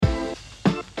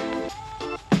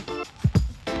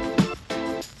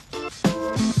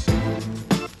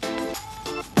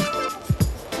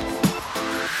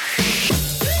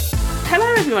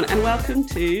everyone, and welcome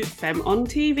to Femme on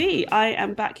TV. I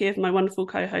am back here with my wonderful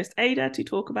co-host Ada to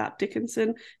talk about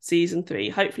Dickinson season 3.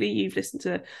 Hopefully you've listened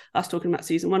to us talking about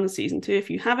season 1 and season 2. If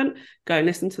you haven't, go and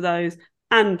listen to those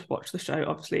and watch the show,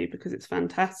 obviously, because it's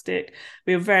fantastic.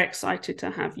 We are very excited to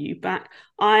have you back.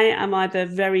 I am either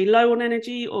very low on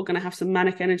energy or going to have some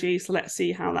manic energy, so let's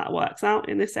see how that works out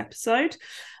in this episode.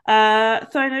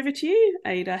 Throwing over to you,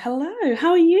 Ada. Hello,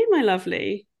 how are you, my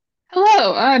lovely?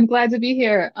 Hello, I'm glad to be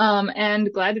here.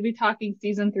 And glad to be talking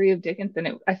season 3 of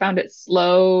Dickinson. I found it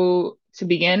slow to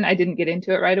begin. I didn't get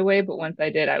into it right away, but once I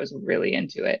did, I was really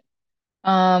into it.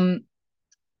 Um,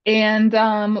 and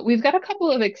we've got a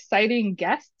couple of exciting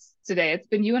guests today. It's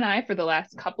been you and I for the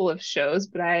last couple of shows,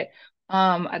 but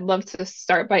I'd love to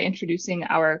start by introducing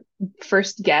our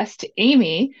first guest,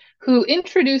 Amy, who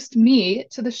introduced me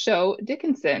to the show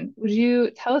Dickinson. Would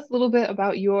you tell us a little bit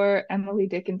about your Emily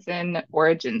Dickinson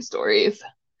origin stories?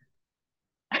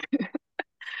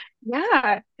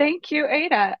 Yeah, thank you,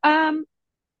 Ada. I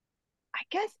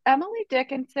guess Emily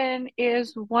Dickinson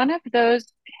is one of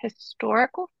those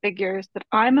historical figures that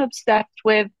I'm obsessed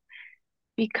with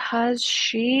because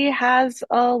she has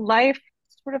a life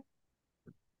sort of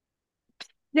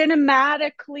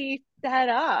cinematically set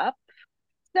up,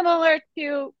 similar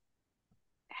to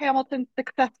Hamilton's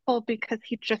successful because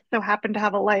he just so happened to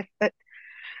have a life that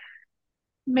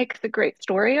makes a great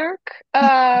story arc.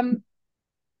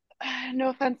 No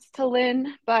offense to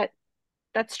Lynn, but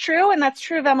that's true, and that's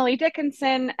true of Emily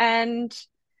Dickinson. And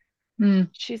Hmm.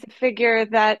 she's a figure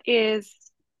that is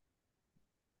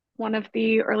one of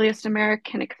the earliest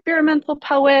American experimental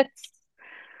poets,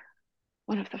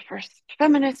 one of the first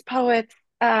feminist poets.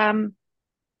 And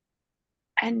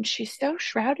she's so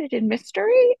shrouded in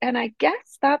mystery. And I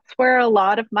guess that's where a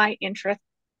lot of my interest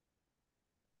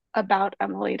about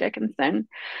Emily Dickinson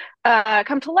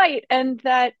come to light. And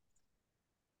that,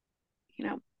 you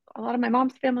know, a lot of my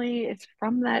mom's family is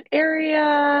from that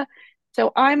area.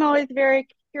 So I'm always very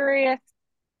curious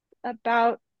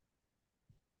about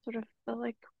sort of the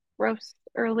like gross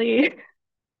early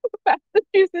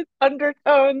Massachusetts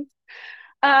undertones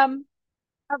um,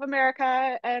 of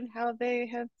America and how they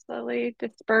have slowly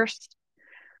dispersed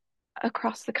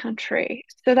across the country.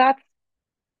 So that's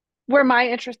where my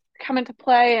interests come into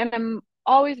play. And I'm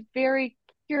always very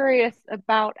curious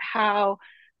about how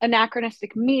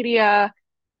anachronistic media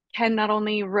can not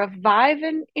only revive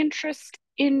an interest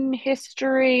in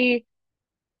history,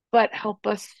 but help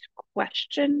us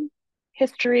question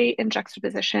history in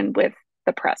juxtaposition with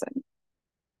the present.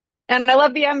 And I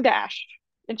love the M dash,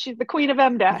 and she's the queen of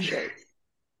M dashes.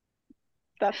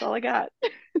 That's all I got.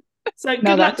 So No, good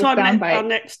luck that's a to our soundbite.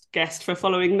 next guest for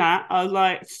following that. I was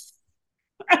like,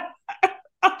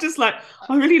 I'm just like,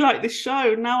 I really like this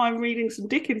show. Now I'm reading some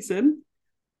Dickinson.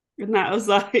 And that was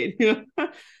like,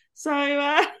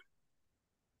 so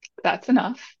That's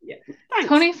enough. yeah, thanks.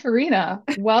 Tony Farina,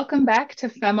 welcome back to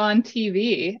Femme on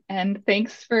TV, and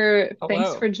thanks for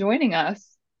Hello. joining us.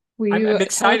 Will I'm you tell us a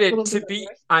excited little bit to about be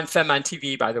yours? on Femme on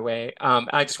TV, by the way.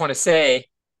 I just want to say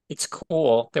it's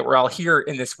cool that we're all here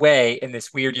in this way, in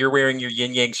this weird, you're wearing your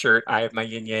yin yang shirt. I have my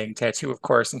yin yang tattoo, of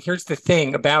course. And here's the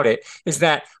thing about it is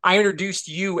that I introduced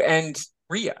you and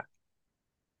Rhea,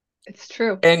 It's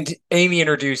true. and Amy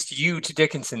introduced you to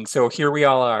Dickinson. So here we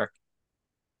all are,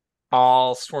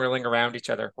 all swirling around each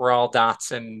other. We're all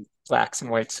dots and blacks and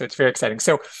whites. So it's very exciting.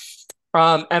 So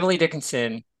Emily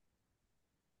Dickinson,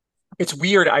 it's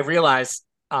weird. I realize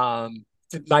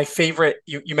my favorite,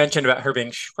 you mentioned about her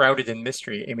being shrouded in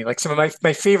mystery, Amy. Like some of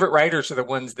my favorite writers are the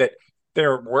ones that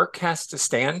their work has to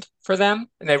stand for them.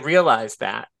 And I realize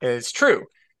that is true.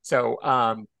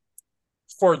 So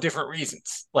for different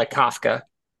reasons, like Kafka,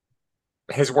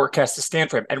 his work has to stand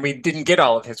for him. And we didn't get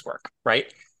all of his work,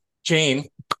 right? Jane,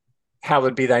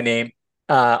 hallowed be thy name,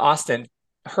 Austen,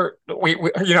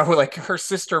 like her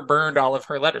sister burned all of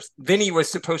her letters. Vinny was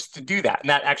supposed to do that, and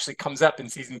that actually comes up in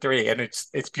season 3, and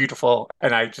it's beautiful.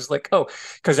 And I just like, oh,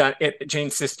 because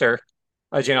Jane's sister,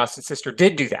 Jane Austen's sister,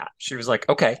 did do that. She was like,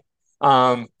 okay,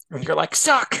 and you're like,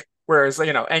 suck. Whereas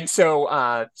and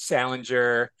so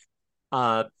Salinger,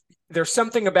 uh, there's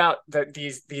something about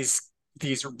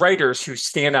these writers who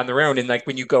stand on their own. And like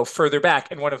when you go further back,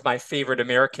 and one of my favorite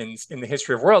Americans in the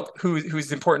history of the world,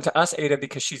 who's important to us, Ada,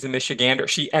 because she's a Michigander.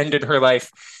 She ended her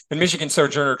life in Michigan.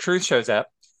 Sojourner Truth shows up.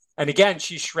 And again,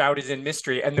 she's shrouded in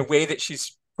mystery. And the way that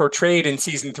she's portrayed in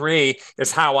season 3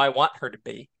 is how I want her to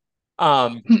be.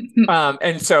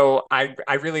 And so I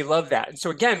really love that. And so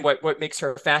again, what makes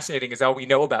her fascinating is all we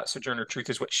know about Sojourner Truth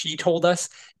is what she told us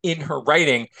in her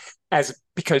writing, as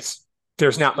because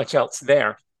there's not much else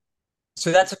there.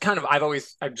 So that's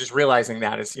I'm just realizing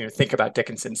that as, think about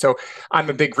Dickinson. So I'm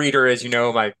a big reader, as you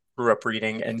know, I grew up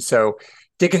reading. And so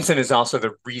Dickinson is also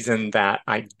the reason that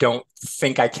I don't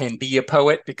think I can be a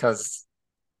poet because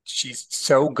she's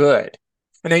so good.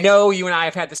 And I know you and I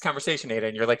have had this conversation, Ada,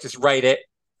 and you're like, just write it.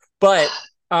 But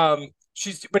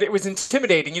but it was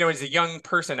intimidating. As a young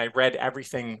person, I read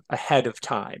everything ahead of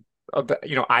time.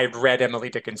 I'd read Emily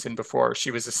Dickinson before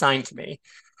she was assigned to me.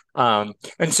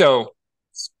 And so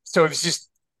it was just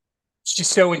she's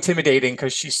so intimidating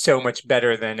because she's so much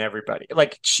better than everybody.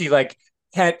 Like she like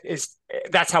had is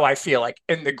that's how I feel like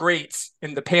in the greats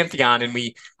in the pantheon, and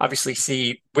we obviously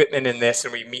see Whitman in this,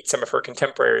 and we meet some of her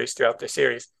contemporaries throughout the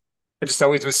series. I just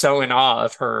always was so in awe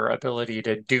of her ability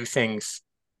to do things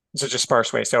in such a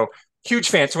sparse way. So huge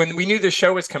fan. So when we knew the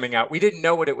show was coming out, we didn't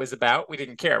know what it was about. We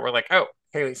didn't care. We're like, oh,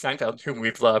 Haley Steinfeld, whom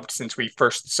we've loved since we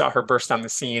first saw her burst on the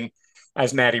scene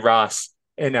as Maddie Ross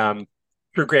in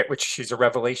True Grit, which she's a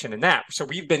revelation in that. So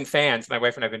we've been fans. My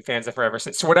wife and I have been fans of her ever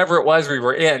since. So whatever it was, we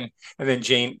were in. And then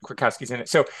Jane Krakowski's in it.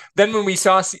 So then when we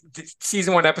saw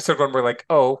season 1, episode 1, we're like,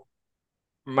 oh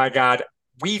my God,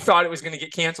 we thought it was going to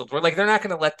get canceled. We're like, they're not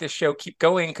going to let this show keep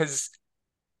going because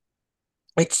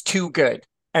it's too good.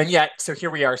 And yet, so here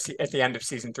we are at the end of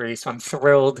season 3. So I'm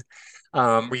thrilled.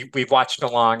 We've watched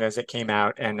along as it came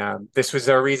out, and this was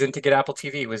our reason to get Apple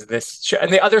TV. Was this show,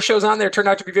 and the other shows on there turned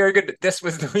out to be very good, but this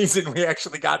was the reason we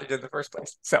actually got it in the first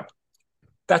place. So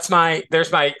there's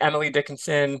my Emily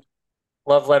Dickinson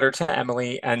love letter to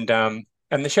Emily, and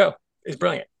the show is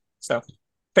brilliant. So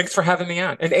thanks for having me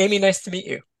on, and Amy, nice to meet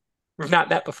you. We've not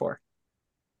met before.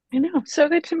 I know, so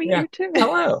good to meet you too.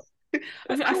 Hello.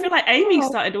 I feel like Amy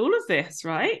started all of this,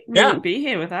 right? We wouldn't be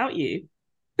here without you.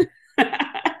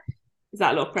 Is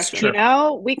that a lot of pressure?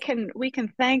 We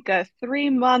can thank a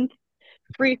 3-month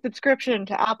free subscription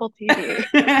to Apple TV.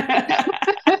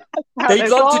 They'd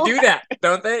love to do that,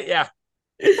 don't they? Yeah.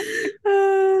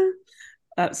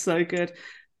 That's so good.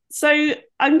 So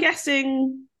I'm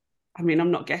guessing,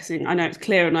 I'm not guessing, I know it's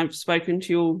clear, and I've spoken to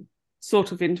you all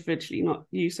sort of individually, not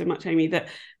you so much, Amy, that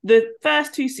the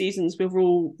first 2 seasons we're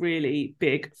all really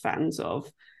big fans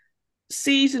of.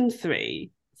 Season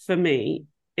 3, for me,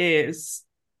 is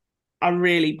a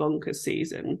really bonkers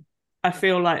season. I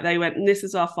feel like they went, this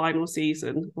is our final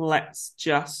season, let's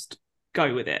just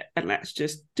go with it, and let's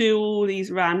just do all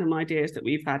these random ideas that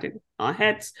we've had in our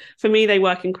heads. For me, they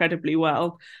work incredibly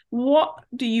well. What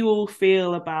do you all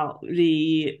feel about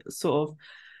the sort of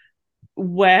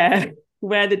where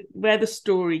the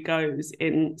story goes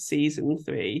in season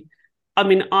 3?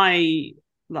 I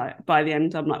like by the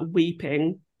end I'm like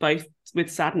weeping both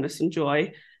with sadness and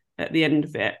joy at the end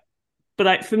of it.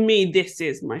 But for me, this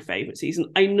is my favourite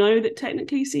season. I know that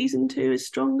technically season 2 is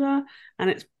stronger and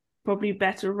it's probably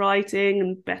better writing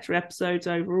and better episodes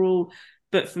overall.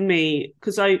 But for me,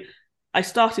 because I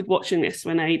started watching this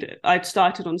when I'd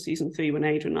started on season 3 when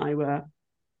Ada and I were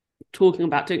talking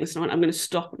about doing this, and I went, I'm going to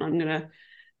stop and I'm going to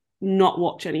not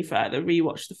watch any further,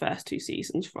 rewatch the first 2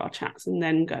 seasons for our chats, and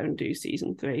then go and do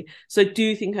season 3. So I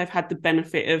do think I've had the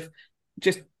benefit of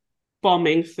just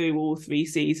bombing through all 3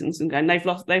 seasons and going, they've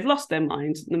lost their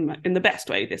minds in the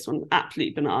best way. This one,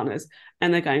 absolute bananas,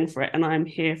 and they're going for it, and I'm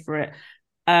here for it.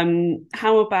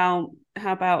 How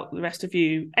about the rest of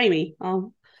you? Amy,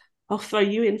 I'll throw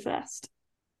you in first.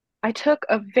 I took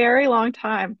a very long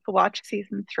time to watch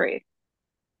season 3.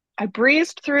 I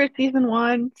breezed through season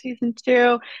 1, season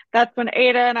 2. That's when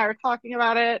Ada and I were talking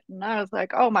about it, and I was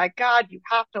like, oh my God, you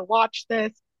have to watch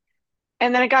this.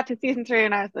 And then I got to season 3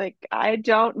 and I was like, I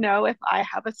don't know if I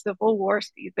have a Civil War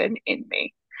season in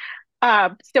me.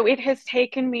 So it has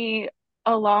taken me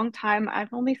a long time.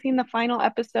 I've only seen the final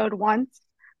episode once.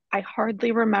 I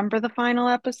hardly remember the final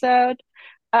episode.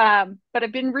 But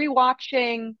I've been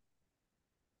rewatching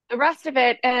the rest of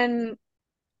it. And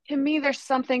to me, there's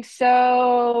something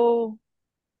so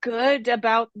good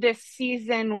about this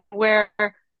season where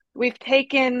we've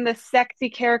taken the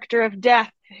sexy character of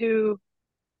Death, who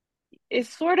is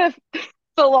sort of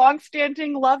the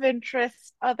long-standing love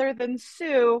interest other than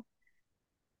Sue,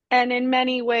 and in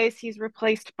many ways he's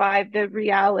replaced by the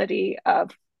reality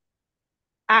of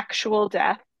actual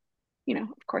death.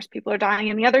 Of course, people are dying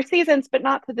in the other seasons, but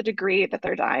not to the degree that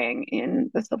they're dying in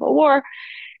the Civil War.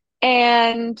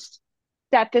 And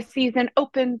that this season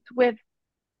opens with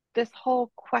this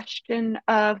whole question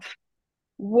of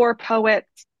war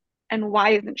poets and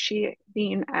why isn't she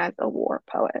seen as a war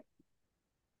poet?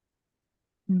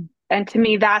 And to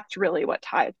me, that's really what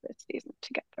ties this season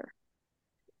together.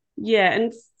 Yeah,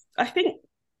 and I think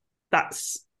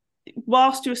that's,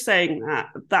 whilst you're saying that,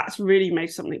 that's really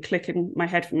made something click in my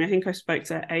head for me. I think I spoke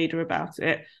to Ada about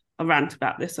it I rant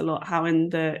about this a lot, how in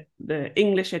the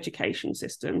English education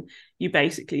system, you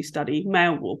basically study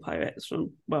male war poets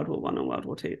from World War One and World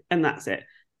War Two, and that's it.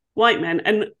 White men,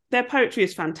 and their poetry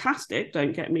is fantastic,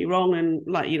 don't get me wrong, and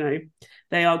like, you know,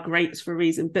 they are greats for a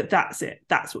reason, but that's it.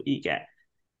 That's what you get.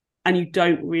 And you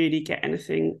don't really get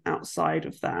anything outside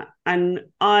of that. And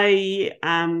I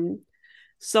am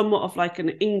somewhat of like an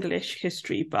English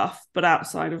history buff, but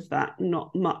outside of that,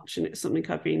 not much. And it's something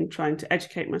I've been trying to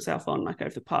educate myself on like over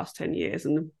the past 10 years.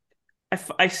 And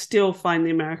I still find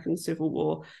the American Civil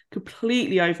War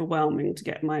completely overwhelming to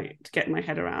get my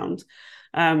head around.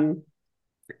 And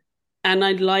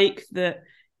I like that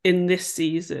in this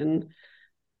season,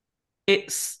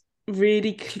 it's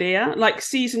really clear. Like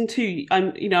season 2,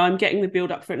 I'm getting the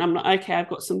build up for it, and I'm like, okay, I've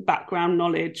got some background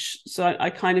knowledge, so I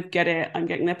kind of get it. I'm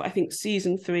getting there. But I think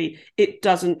season 3, it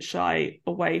doesn't shy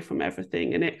away from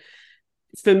everything, and it,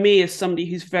 for me, as somebody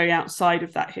who's very outside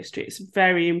of that history, it's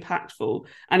very impactful.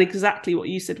 And exactly what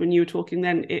you said when you were talking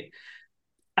then,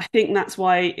 I think that's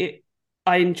why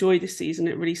I enjoy this season.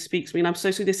 It really speaks to me. And I'm so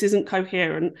sorry this isn't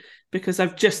coherent because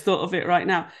I've just thought of it right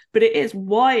now. But it is,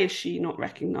 why is she not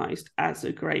recognised as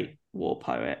a great war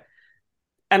poet?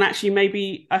 And actually,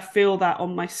 maybe I feel that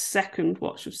on my second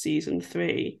watch of season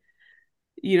 3,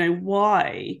 you know,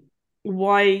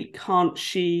 why can't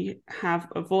she have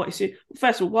a voice?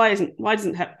 First of all, why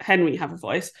doesn't Henry have a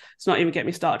voice? Let's not even get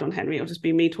me started on Henry. It'll just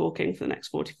be me talking for the next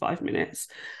 45 minutes.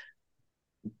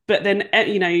 But then,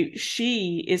 you know,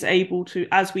 she is able to,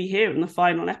 as we hear in the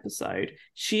final episode,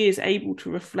 she is able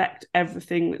to reflect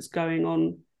everything that's going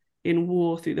on in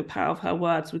war through the power of her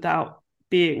words without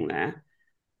being there.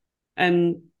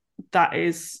 And that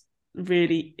is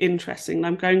really interesting.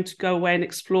 I'm going to go away and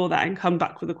explore that and come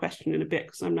back with a question in a bit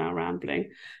because I'm now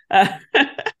rambling.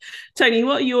 Tony,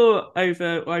 what are your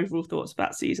overall thoughts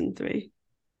about season 3?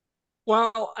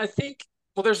 Well, I think,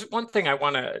 there's one thing I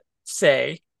want to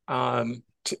say,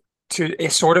 to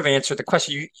sort of answer the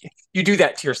question. You do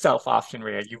that to yourself often,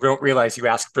 Rhea. You don't realize you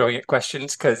ask brilliant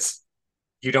questions because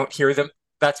you don't hear them.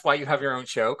 That's why you have your own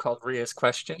show called Rhea's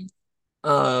Question.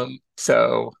 Because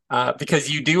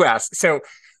you do ask. So,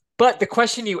 but the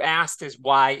question you asked is,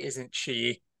 why isn't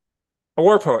she a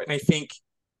war poet? And I think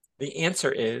the answer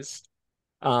is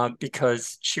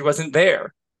because she wasn't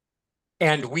there.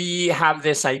 And we have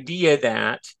this idea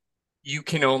that you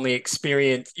can only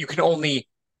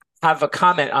have a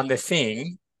comment on the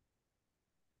thing,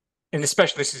 and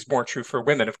especially this is more true for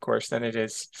women, of course, than it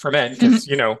is for men, because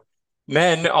you know,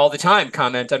 men all the time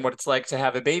comment on what it's like to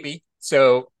have a baby,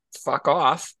 so fuck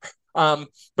off.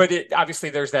 But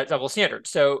obviously there's that double standard,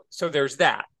 so there's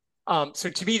that. So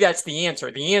to me, that's the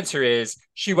answer. The answer is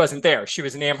she wasn't there. She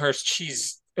was in Amherst.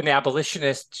 She's an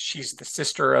abolitionist. She's the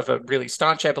sister of a really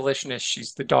staunch abolitionist.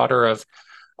 She's the daughter of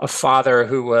a father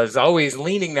who was always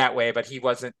leaning that way, but he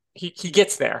wasn't. He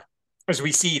gets there, as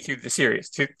we see through the series,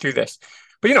 through this.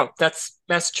 But you know,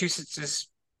 Massachusetts is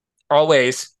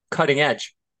always cutting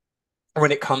edge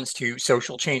when it comes to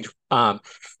social change, and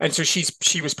so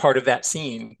she was part of that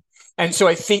scene, and so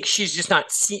I think she's just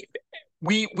not seen.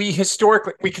 We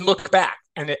historically, we can look back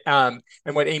and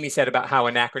what Amy said about how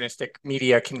anachronistic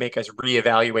media can make us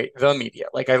reevaluate the media.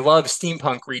 Like, I love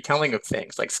steampunk retelling of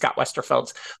things, like Scott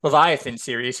Westerfeld's Leviathan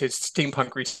series. His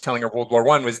steampunk retelling of World War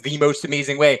I was the most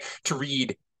amazing way to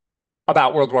read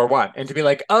about World War I, and to be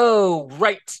like, oh,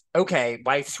 right, okay,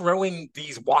 by throwing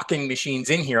these walking machines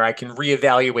in here, I can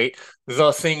reevaluate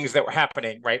the things that were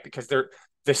happening, right? Because they're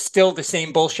still the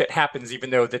same bullshit happens, even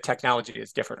though the technology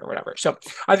is different or whatever. So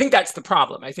I think that's the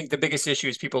problem. I think the biggest issue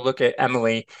is people look at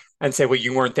Emily and say, well,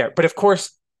 you weren't there. But of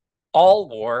course, all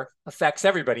war affects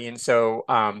everybody. And so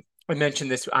I mentioned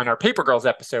this on our Paper Girls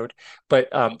episode, but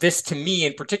this to me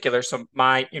in particular, so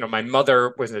my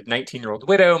mother was a 19-year-old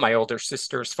widow. My older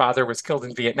sister's father was killed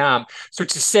in Vietnam. So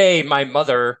to say my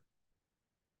mother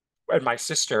and my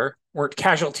sister weren't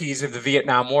casualties of the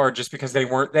Vietnam War just because they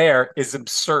weren't there is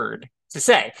absurd to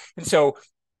say. And so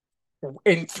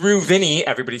through Vinny,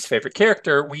 everybody's favorite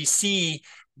character, we see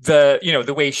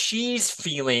the way she's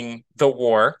feeling the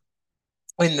war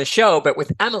in the show. But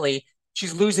with Emily,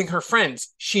 she's losing her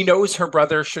friends. She knows her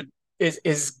brother is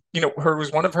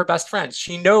was one of her best friends.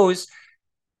 She knows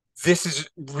this is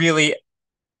really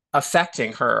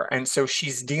affecting her, and so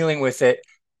she's dealing with it.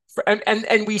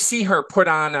 And we see her put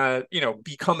on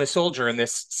become a soldier in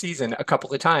this season a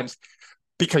couple of times,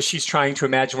 because she's trying to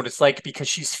imagine what it's like, because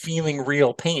she's feeling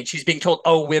real pain. She's being told,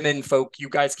 oh, women folk, you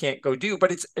guys can't go do,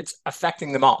 but it's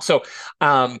affecting them all. So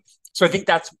I think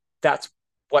that's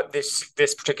what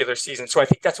this particular season. So I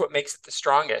think that's what makes it the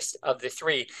strongest of the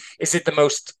three. Is it the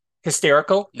most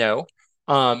hysterical? No.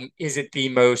 Is it the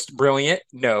most brilliant?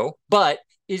 No. But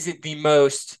is it the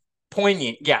most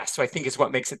poignant? Yes. So I think is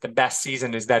what makes it the best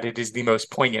season is that it is the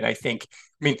most poignant. I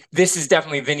mean, this is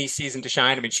definitely Vinny's season to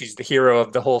shine. I mean, she's the hero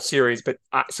of the whole series, but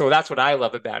so that's what I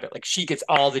love about it. Like she gets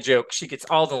all the jokes, she gets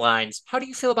all the lines. How do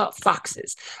you feel about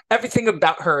foxes? Everything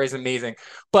about her is amazing,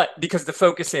 but because the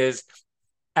focus is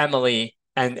Emily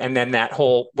and then that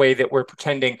whole way that we're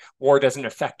pretending war doesn't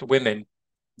affect women,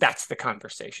 that's the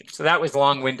conversation. So that was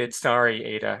long-winded. Sorry,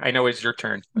 Ada. I know it's your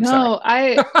turn. I'm No,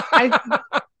 sorry.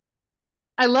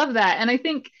 I love that. And I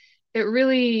think it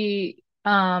really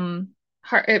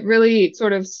it really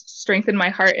sort of strengthened my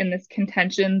heart in this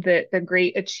contention that the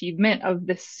great achievement of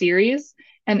this series,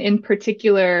 and in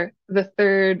particular the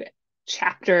third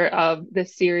chapter of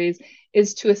this series,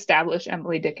 is to establish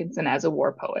Emily Dickinson as a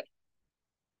war poet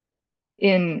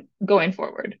in going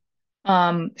forward.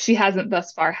 She hasn't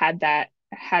thus far had that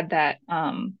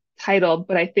title,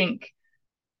 but I think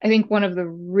one of the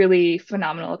really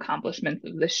phenomenal accomplishments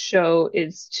of this show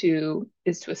is to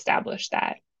establish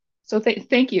that. So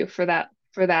thank you for that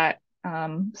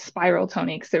spiral,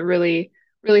 Tony, because it really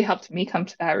helped me come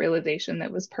to that realization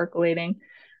that was percolating.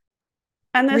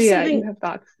 And there's Rhea, something, you have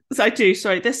thoughts? I do.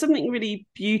 Sorry, there's something really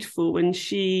beautiful when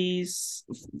she's,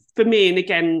 for me, and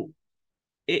again,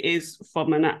 it is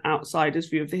from an outsider's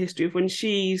view of the history of when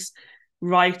she's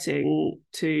writing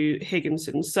to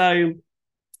Higginson. So,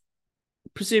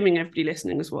 presuming everybody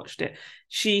listening has watched it,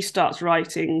 she starts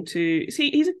writing to. Is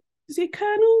he a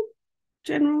colonel,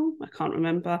 general? I can't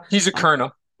remember. He's a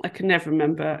colonel. I can never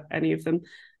remember any of them.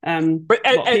 But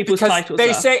what people's titles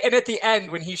they are. say, and at the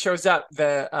end when he shows up,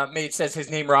 the maid says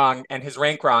his name wrong and his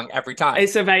rank wrong every time.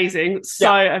 It's amazing,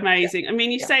 so amazing. Yeah. I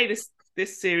mean, you say this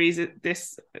series,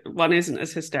 this one isn't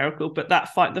as hysterical, but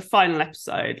the final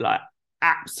episode, like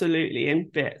absolutely in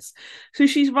bits. So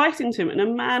she's writing to him, and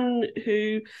a man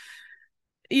who,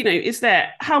 is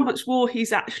there, how much war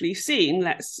he's actually seen.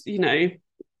 Let's,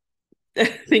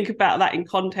 think about that in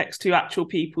context to actual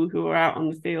people who are out on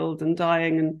the field and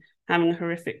dying and having a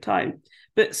horrific time.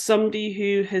 But somebody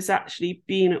who has actually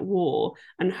been at war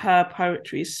and her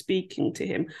poetry is speaking to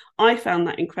him. I found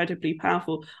that incredibly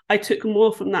powerful. I took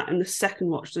more from that in the second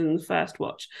watch than in the first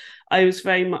watch. I was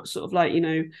very much sort of like,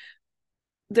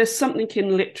 there's something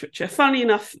in literature. Funny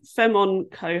enough, Femme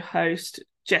co-host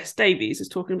Jess Davies is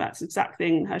talking about this exact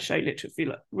thing in her show,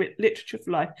 Literature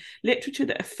for Life, literature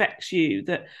that affects you,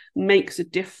 that makes a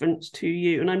difference to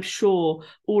you. And I'm sure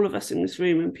all of us in this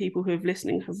room and people who are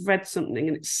listening have read something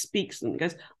and it speaks to them and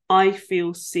goes, I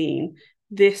feel seen.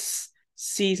 This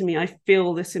sees me. I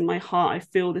feel this in my heart. I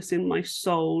feel this in my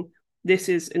soul. This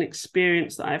is an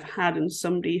experience that I've had and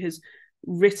somebody has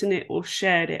written it or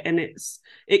shared it. And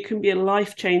it can be a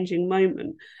life-changing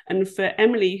moment. And for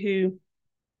Emily, who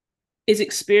is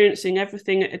experiencing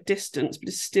everything at a distance, but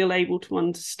is still able to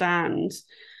understand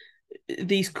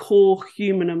these core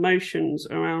human emotions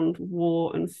around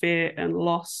war and fear and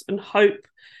loss and hope,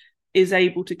 is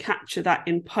able to capture that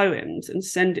in poems and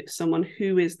send it to someone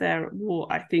who is there at war,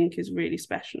 I think is really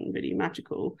special and really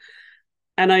magical.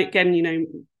 And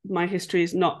my history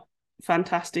is not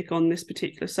fantastic on this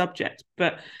particular subject,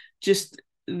 but just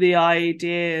the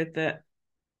idea that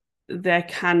there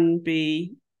can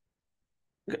be,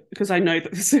 because I know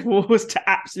that the Civil War was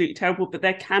absolutely terrible, but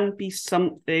there can be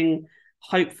something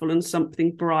hopeful and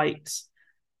something bright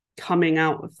coming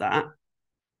out of that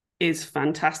is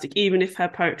fantastic. Even if her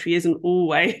poetry isn't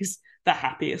always the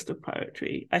happiest of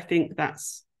poetry, I think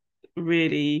that's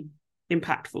really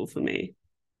impactful for me.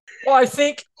 Well, I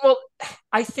think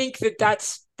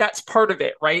that's part of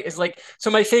it, right? Is like, so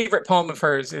my favorite poem of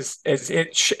hers is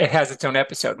it has its own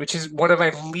episode, which is one of my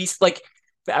least, like,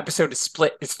 the episode is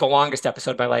split. It's the longest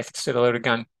episode of my life. It's To the Loaded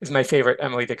Gun is my favorite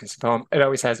Emily Dickinson poem. It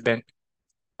always has been.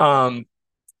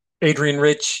 Adrienne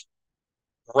Rich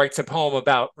writes a poem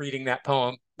about reading that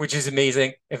poem, which is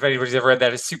amazing. If anybody's ever read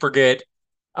that, it's super good.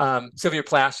 Sylvia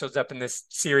Plath shows up in this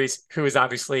series, who is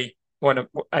obviously you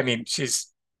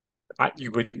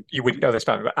wouldn't know this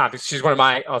about me, but obviously she's one of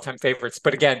my all-time favorites.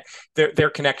 But again,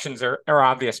 their connections are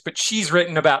obvious. But she's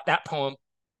written about that poem.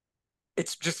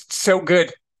 It's just so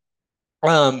good.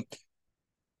 But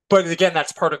again,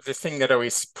 that's part of the thing that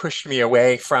always pushed me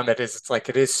away from it, is it's like,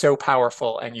 it is so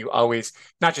powerful, and you always,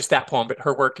 not just that poem, but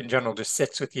her work in general just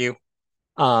sits with you,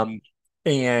 and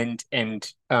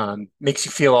makes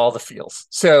you feel all the feels.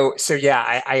 So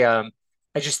yeah,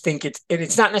 I just think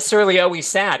it's not necessarily always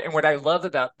sad. And what I love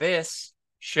about this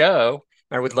show,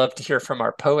 and I would love to hear from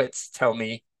our poets tell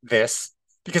me this,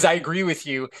 because I agree with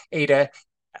you, Ada,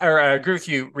 or I agree with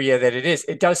you, Rhea, that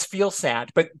it does feel sad,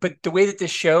 but the way that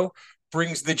this show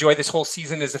brings the joy, this whole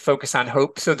season is a focus on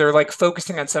hope. So they're like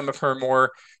focusing on some of her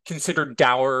more considered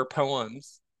dour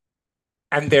poems,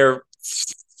 and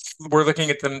we're looking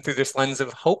at them through this lens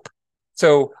of hope.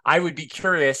 So I would be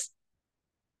curious,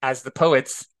 as the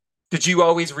poets, did you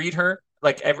always read her?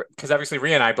 Like, because obviously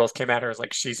Rhea and I both came at her as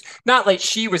like she's not like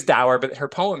she was dour, but her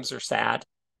poems are sad.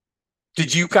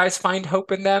 Did you guys find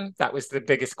hope in them? That was the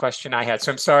biggest question I had.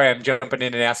 So I'm sorry I'm jumping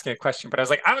in and asking a question, but I was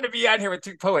like, I'm going to be on here with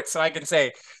two poets so I can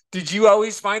say, did you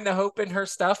always find the hope in her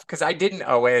stuff? Because I didn't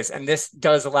always, and this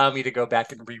does allow me to go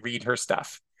back and reread her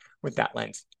stuff with that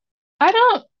lens. I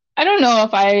don't I don't know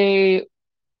if I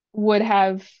would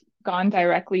have gone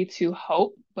directly to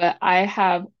hope, but I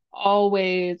have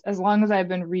always, as long as I've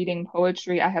been reading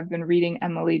poetry, I have been reading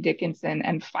Emily Dickinson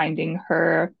and finding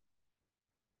her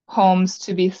poems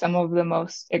to be some of the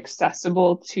most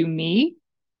accessible to me,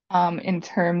 in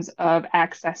terms of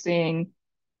accessing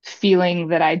feeling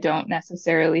that I don't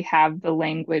necessarily have the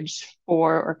language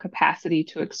for or capacity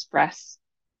to express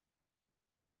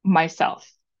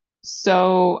myself.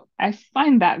 So I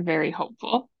find that very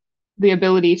hopeful, the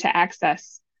ability to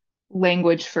access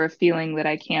language for a feeling that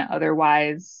I can't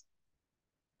otherwise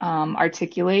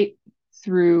articulate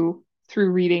through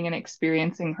reading and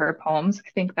experiencing her poems.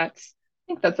 I think that's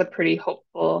a pretty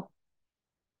hopeful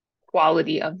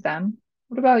quality of them.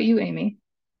 What about you, Amy?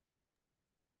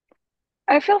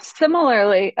 I feel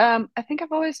similarly. I think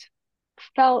I've always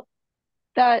felt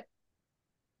that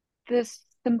this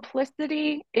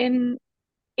simplicity in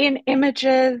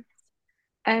images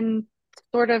and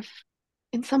sort of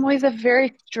in some ways a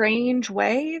very strange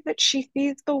way that she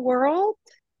sees the world,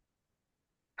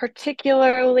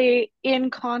 particularly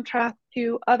in contrast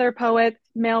to other poets,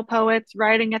 male poets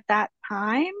writing at that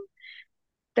time,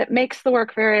 that makes the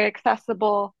work very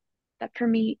accessible, that for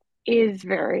me is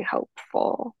very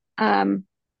hopeful. To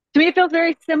me, it feels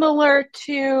very similar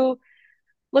to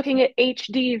looking at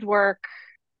HD's work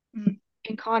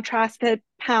in contrast to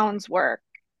Pound's work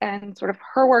and sort of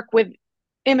her work with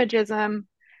imagism,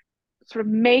 sort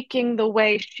of making the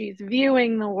way she's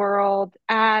viewing the world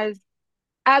as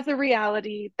a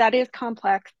reality that is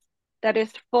complex, that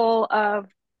is full of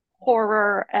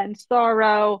horror and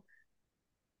sorrow,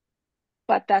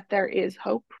 but that there is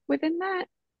hope within that.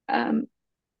 Um,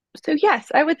 so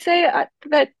yes, I would say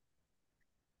that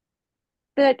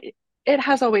it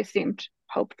has always seemed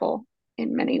hopeful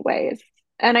in many ways,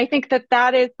 and I think that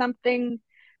that is something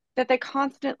that they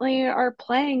constantly are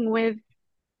playing with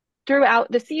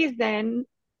throughout the season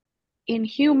in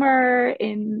humor,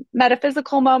 in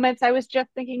metaphysical moments. I was just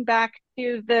thinking back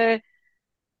to the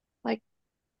like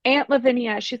Aunt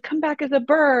Lavinia. She's come back as a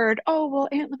bird. Oh, well,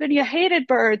 Aunt Lavinia hated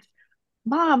birds.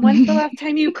 Mom, when's the last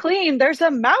time you cleaned? There's a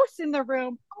mouse in the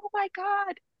room. Oh my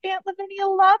God, Aunt Lavinia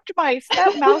loved mice.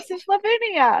 That mouse is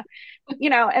Lavinia.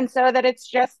 And so that it's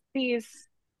just these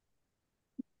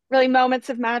really moments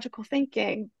of magical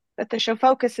thinking that the show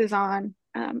focuses on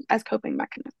as coping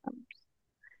mechanisms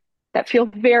that feel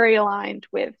very aligned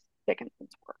with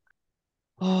Dickinson's work.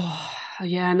 Oh,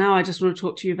 yeah. Now I just want to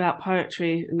talk to you about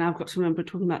poetry. And now I've got to remember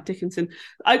talking about Dickinson.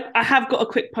 I have got a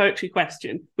quick poetry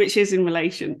question, which is in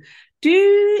relation.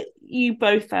 Do you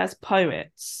both, as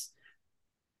poets,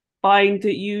 find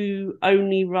that you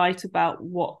only write about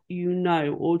what you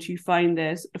know, or do you find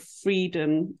there's a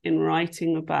freedom in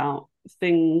writing about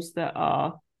things that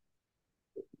are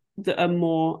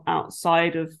more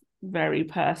outside of very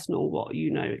personal, what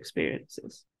you know,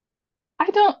 experiences? I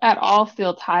don't at all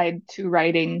feel tied to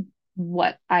writing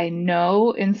what I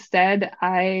know. Instead,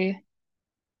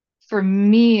 for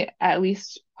me, at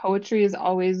least, poetry has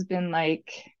always been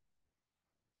like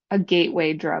a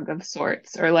gateway drug of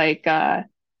sorts, or like a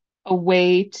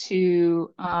way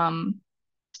to,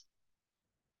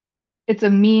 it's a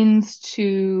means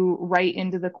to write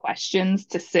into the questions,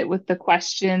 to sit with the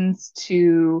questions,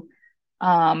 to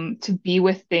be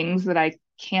with things that I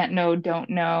can't know, don't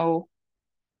know,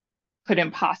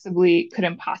 couldn't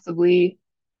possibly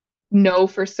know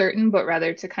for certain, but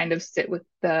rather to kind of sit with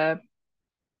the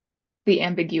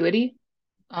ambiguity.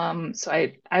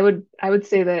 So I would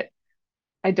say that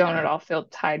I don't at all feel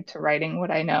tied to writing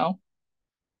what I know,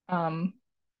 um,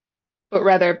 but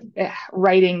rather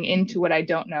writing into what I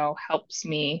don't know helps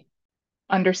me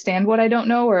understand what I don't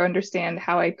know, or understand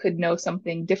how I could know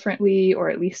something differently, or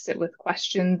at least sit with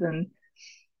questions. And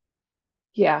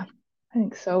yeah, I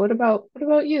think so. What about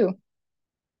you?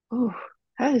 Oh,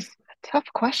 that is a tough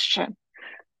question.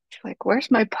 Like, where's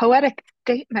my poetic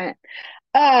statement?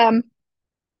 Um,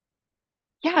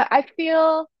 yeah, I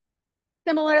feel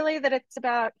similarly that it's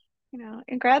about,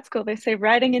 in grad school, they say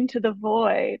writing into the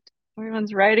void.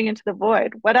 Everyone's writing into the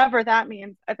void, whatever that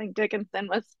means. I think Dickinson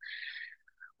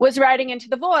was writing into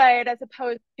the void, as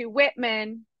opposed to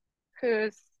Whitman,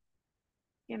 who's,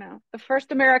 the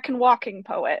first American walking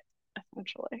poet.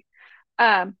 essentially.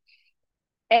 And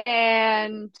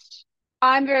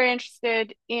I'm very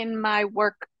interested in my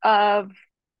work of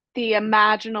the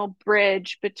imaginal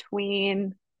bridge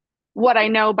between what I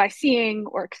know by seeing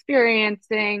or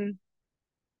experiencing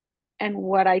and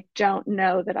what I don't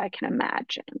know that I can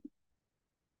imagine.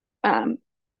 And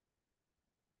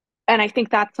I think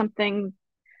that's something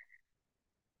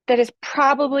that is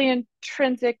probably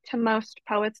intrinsic to most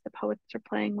poets. The poets are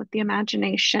playing with the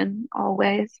imagination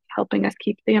always, helping us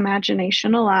keep the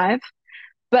imagination alive.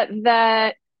 But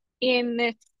that in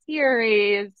this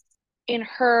series, in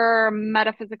her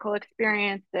metaphysical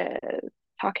experiences,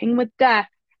 talking with death,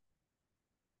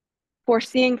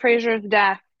 foreseeing Fraser's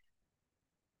death,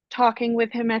 talking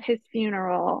with him at his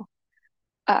funeral,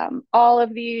 all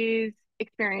of these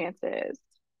experiences.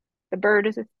 The bird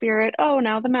is a spirit. Oh,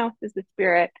 now the mouse is the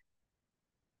spirit.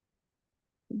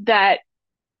 That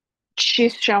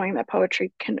she's showing that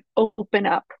poetry can open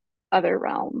up other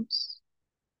realms.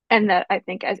 And that I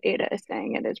think, as Ada is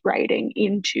saying, it is writing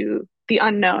into the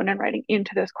unknown and writing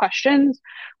into those questions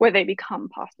where they become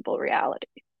possible reality.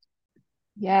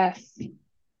 Yes.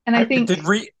 And I think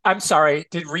I'm sorry,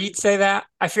 did Reed say that?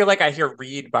 I feel like I hear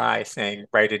Reed by saying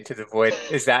right into the void.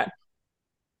 Is that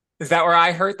where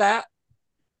I heard that?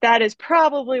 That is it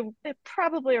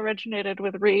probably originated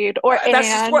with Reed or That's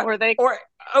just Anne, what, or they. or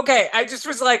okay. I just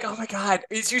was like, oh my God,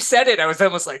 as you said it, I was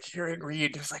almost like hearing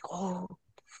Reed. It was like, oh,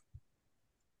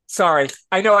 sorry.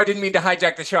 I know I didn't mean to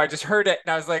hijack the show. I just heard it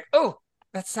and I was like, oh,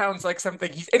 that sounds like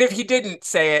something and if he didn't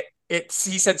say it,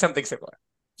 he said something similar.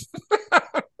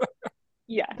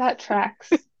 Yeah, that tracks.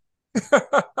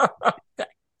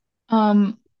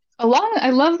 I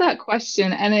love that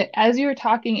question. And as you were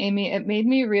talking, Amy, it made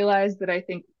me realize that I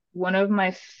think one of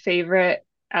my favorite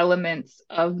elements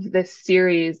of this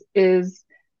series is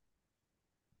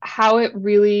how it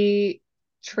really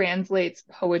translates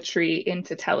poetry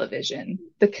into television.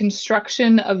 The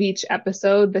construction of each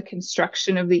episode, the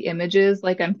construction of the images,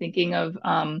 like I'm thinking of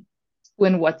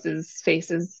when what's his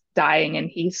face is dying and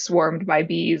he's swarmed by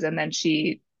bees, and then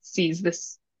she sees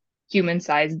this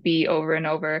human-sized bee over and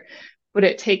over. But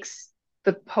it takes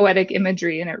the poetic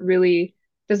imagery and it really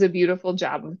does a beautiful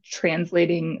job of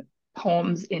translating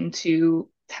poems into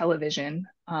television.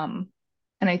 And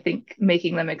I think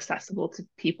making them accessible to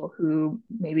people who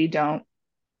maybe don't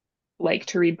like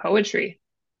to read poetry.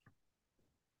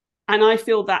 And I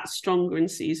feel that's stronger in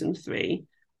season 3.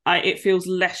 It feels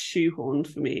less shoehorned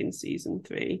for me in season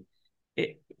 3.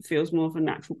 It feels more of a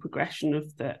natural progression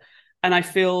of that. And I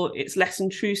feel it's less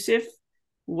intrusive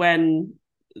when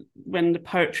the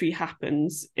poetry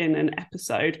happens in an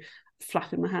episode.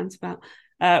 Flapping my hands about.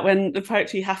 When the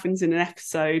poetry happens in an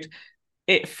episode,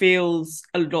 it feels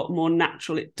a lot more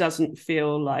natural. It doesn't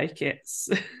feel like it's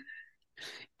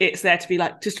there to be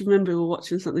like, just remember we're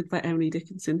watching something by Emily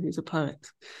Dickinson, who's a poet.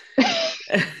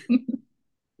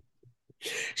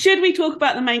 Should we talk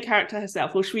about the main character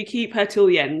herself, or should we keep her till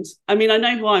the end? I mean, I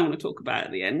know who I want to talk about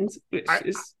at the end, which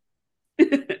is...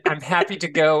 I'm happy to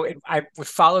go, and I would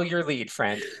follow your lead,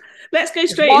 friend. Let's go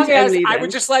straight into Emily, I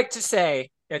would just like to say,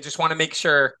 I just want to make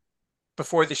sure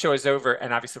before the show is over,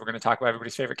 and obviously we're going to talk about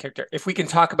everybody's favorite character, if we can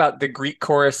talk about the Greek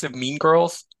chorus of Mean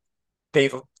Girls.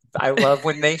 I love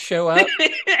when they show up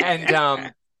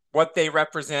and what they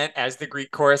represent as the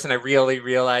Greek chorus. And I really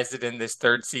realized it in this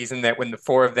third season that when the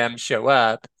 4 of them show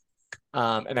up,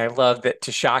 and I love that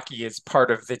Tashaki is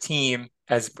part of the team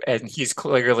and he's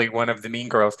clearly one of the Mean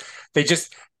Girls.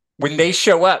 When they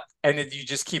show up and you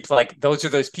just keep like, those are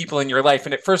those people in your life.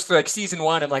 And at first, like season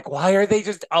 1, I'm like, why are they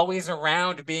just always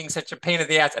around being such a pain in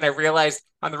the ass? And I realized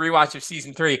on the rewatch of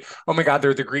season 3, oh my God,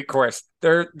 they're the Greek chorus.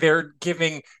 They're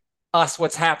giving us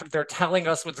what's happened. They're telling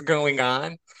us what's going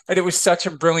on. And it was such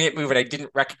a brilliant move. And I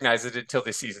didn't recognize it until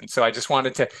this season. So I just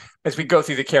wanted to, as we go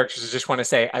through the characters, I just want to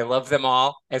say, I love them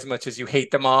all as much as you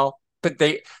hate them all. But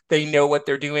they know what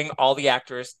they're doing. All the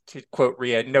actors, to quote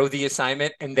Rhea, know the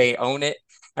assignment and they own it.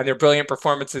 And they're brilliant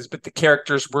performances. But the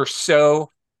characters were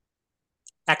so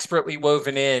expertly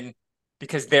woven in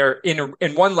because they're in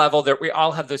one level that we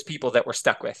all have those people that we're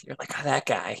stuck with. You're like, oh, that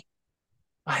guy.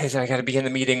 Why is I got to be in the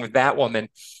meeting with that woman?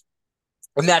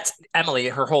 And that's Emily.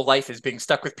 Her whole life is being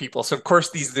stuck with people. So of course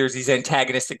there's these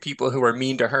antagonistic people who are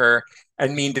mean to her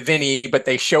and mean to Vinny, but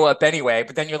they show up anyway.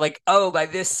 But then you're like, oh, by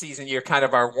this season you're kind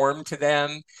of are warm to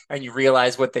them and you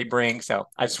realize what they bring. So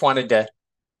I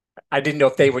didn't know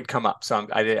if they would come up. So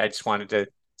I just wanted to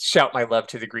shout my love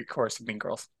to the Greek chorus of Mean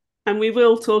Girls. And we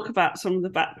will talk about some of the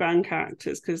background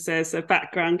characters because there's a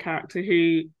background character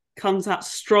who comes out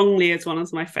strongly as one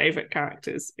of my favorite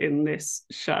characters in this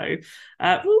show.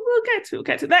 We'll get to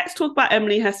it. Let's talk about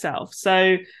Emily herself.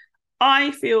 So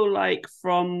I feel like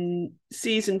from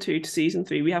season 2 to season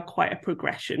 3, we have quite a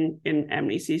progression in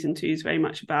Emily. Season 2 is very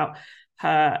much about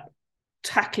her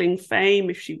tackling fame,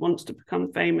 if she wants to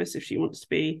become famous, if she wants to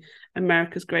be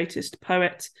America's greatest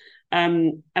poet.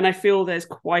 And I feel there's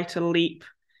quite a leap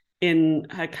in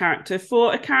her character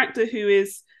for a character who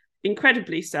is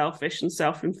incredibly selfish and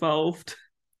self-involved,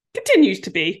 continues to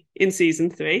be in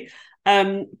season 3.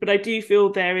 But I do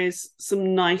feel there is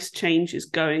some nice changes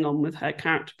going on with her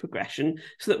character progression,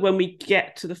 so that when we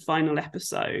get to the final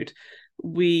episode,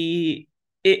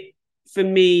 for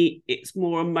me, it's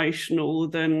more emotional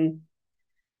than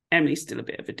Emily's still a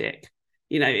bit of a dick.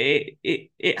 You know,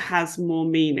 it has more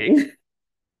meaning.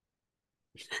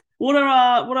 What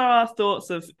are our thoughts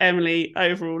of Emily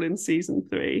overall in season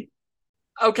 3?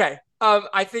 Okay.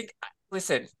 I think,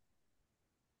 listen,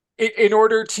 in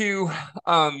order to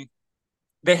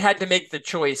they had to make the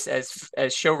choice as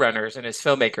showrunners and as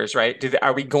filmmakers, right?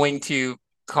 Are we going to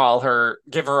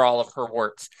give her all of her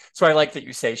warts? So I like that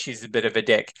you say she's a bit of a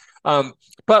dick.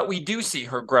 But we do see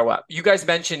her grow up. You guys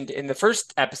mentioned in the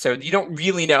first episode, you don't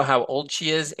really know how old she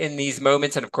is in these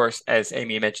moments. And of course, as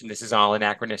Amy mentioned, this is all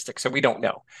anachronistic. So we don't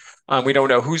know. We don't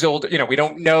know who's old, we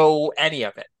don't know any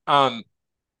of it.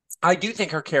 I do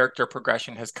think her character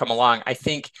progression has come along. I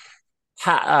think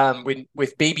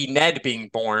with baby Ned being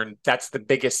born, that's the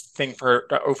biggest thing for her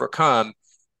to overcome,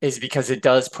 is because it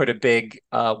does put a big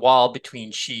wall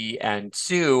between she and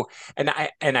Sue. And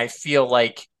I feel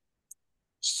like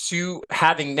Sue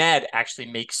having Ned actually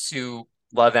makes Sue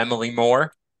love Emily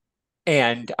more.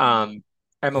 And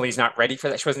Emily's not ready for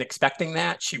that. She wasn't expecting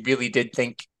that. She really did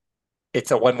think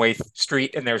it's a one-way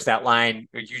street. And there's that line,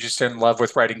 you just in love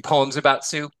with writing poems about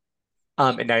Sue.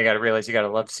 And now you got to realize you got to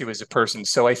love Sue as a person.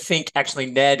 So I think actually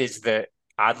Ned is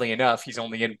oddly enough, he's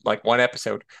only in like one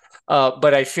episode.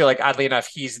 But I feel like oddly enough,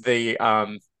 he's the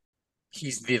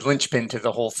linchpin to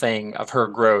the whole thing of her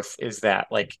growth, is that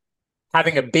like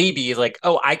having a baby, like,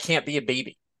 oh, I can't be a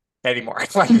baby anymore.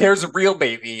 Like there's a real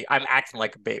baby. I'm acting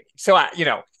like a baby. So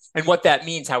and what that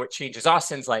means, how it changes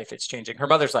Austin's life, it's changing her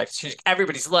mother's life, it's changing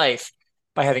everybody's life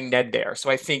by having Ned there. So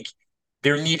I think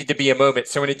there needed to be a moment.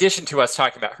 So in addition to us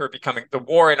talking about her becoming the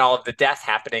war and all of the death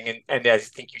happening, and as I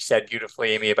think you said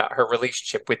beautifully, Amy, about her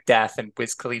relationship with death and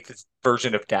Wiz Khalifa's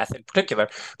version of death in particular,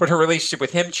 but her relationship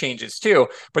with him changes too.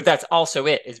 But that's also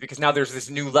is because now there's this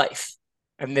new life,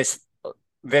 and this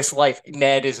life,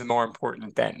 Ned is more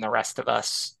important than the rest of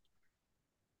us.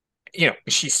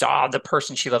 She saw the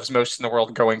person she loves most in the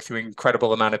world going through an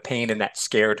incredible amount of pain, and that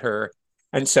scared her.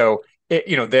 And so,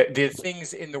 the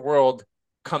things in the world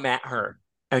come at her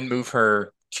and move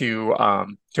her to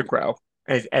grow.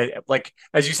 As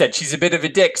you said, she's a bit of a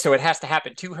dick, so it has to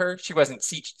happen to her. She wasn't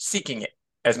seeking it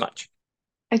as much.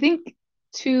 I think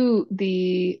to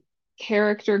the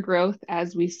character growth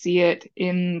as we see it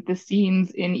in the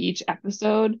scenes in each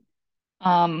episode,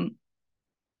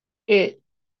 it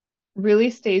really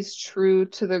stays true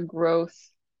to the growth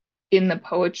in the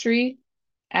poetry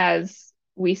as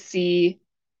we see.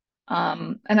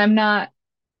 And I'm not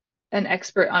an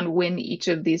expert on when each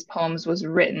of these poems was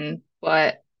written,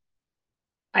 but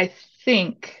I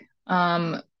think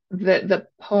that the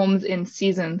poems in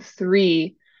season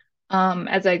 3,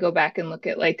 as I go back and look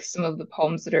at like some of the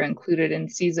poems that are included in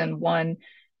season 1,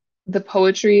 the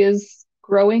poetry is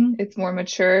growing. It's more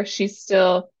mature. She's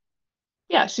still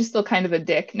kind of a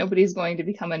dick. Nobody's going to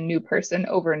become a new person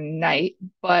overnight,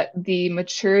 but the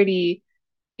maturity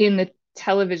in the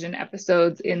television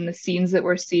episodes, in the scenes that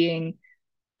we're seeing,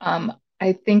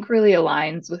 I think really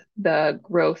aligns with the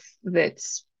growth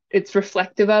it's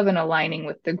reflective of, and aligning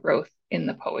with the growth in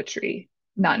the poetry,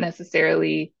 not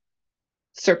necessarily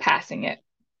surpassing it.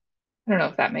 I don't know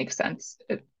if that makes sense.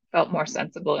 It felt more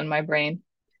sensible in my brain.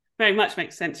 Very much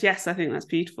makes sense. Yes, I think that's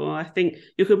beautiful. I think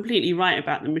you're completely right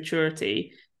about the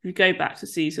maturity. If you go back to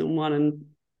season 1 and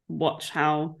watch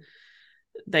how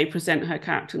they present her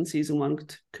character in season 1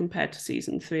 compared to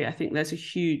season 3, I think there's a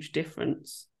huge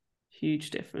difference.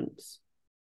 Huge difference.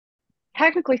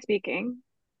 Technically speaking,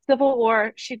 Civil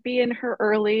War, she'd be in her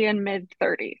early and mid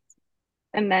 30s.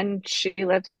 And then she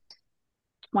lives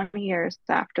 20 years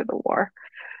after the war.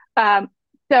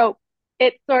 So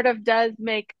it sort of does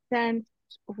make sense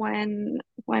when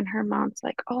her mom's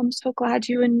like, oh, I'm so glad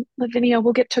you and Lavinia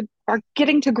are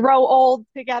getting to grow old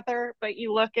together. But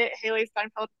you look at Haley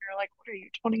Steinfeld and you're like, what are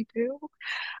you, 22?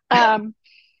 And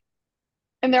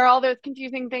there are all those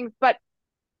confusing things. But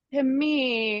to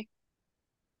me,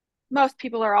 most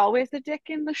people are always a dick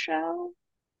in the show,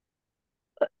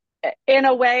 in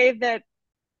a way that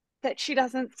she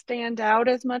doesn't stand out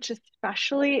as much,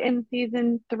 especially in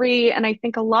season 3. And I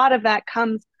think a lot of that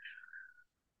comes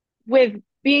with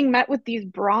being met with these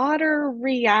broader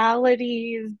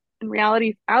realities and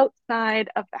realities outside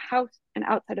of the house and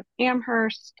outside of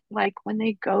Amherst, like when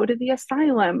they go to the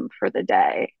asylum for the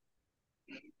day.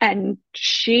 And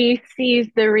she sees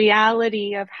the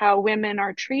reality of how women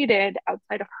are treated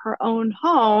outside of her own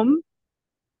home.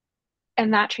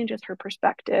 And that changes her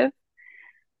perspective.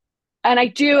 And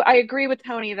I agree with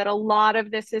Tony that a lot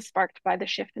of this is sparked by the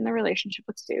shift in the relationship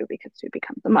with Sue because Sue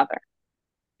becomes a mother.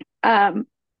 And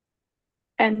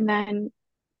then,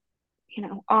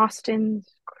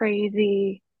 Austen's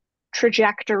crazy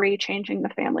trajectory changing the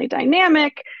family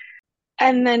dynamic.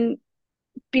 And then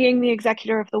being the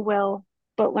executor of the will,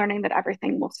 but learning that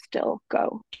everything will still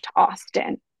go to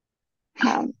Austen.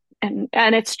 And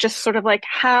it's just sort of like,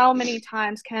 how many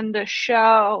times can the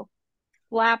show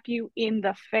slap you in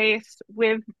the face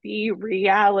with the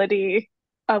reality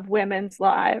of women's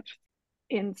lives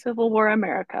in Civil War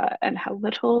America and how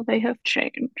little they have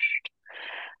changed?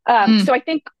 So I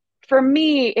think for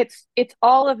me, it's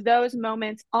all of those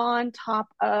moments on top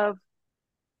of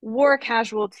war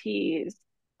casualties,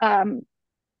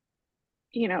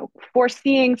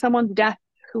 foreseeing someone's death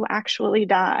who actually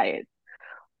died,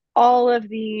 all of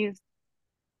these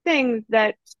things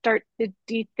that start to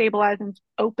destabilize and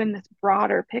open this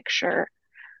broader picture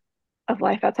of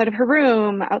life outside of her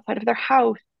room, outside of their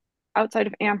house, outside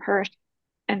of Amherst,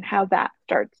 and how that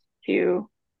starts to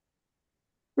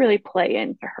really play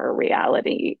into her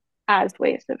reality as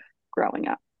ways of growing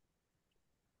up.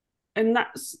 And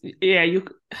that's,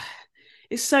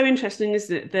 it's so interesting,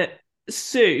 isn't it, that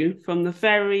Sue, from the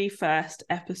very first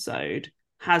episode,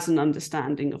 has an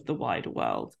understanding of the wider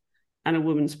world and a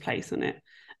woman's place in it.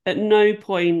 At no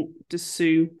point does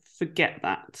Sue forget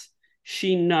that.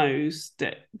 She knows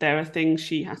that there are things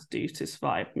she has to do to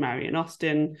survive. Marrying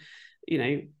Austen,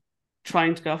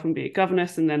 trying to go off and be a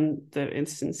governess, and then the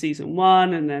instance in season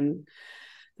 1, and then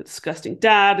the disgusting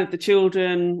dad of the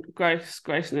children,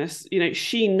 grossness.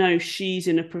 She knows she's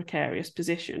in a precarious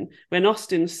position. When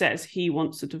Austen says he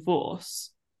wants a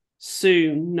divorce,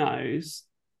 Sue knows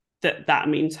that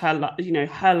means her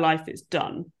life is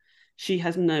done. She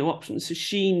has no options. So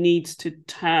she needs to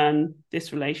turn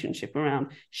this relationship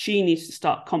around. She needs to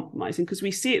start compromising, because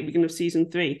we see at the beginning of season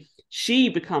 3, she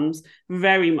becomes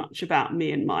very much about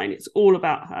me and mine. It's all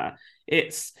about her.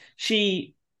 It's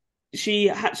she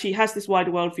has this wider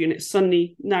worldview, and it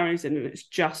suddenly narrows in, and it's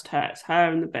just her. It's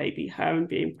her and the baby, her and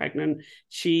being pregnant.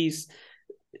 Sue's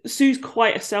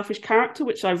quite a selfish character,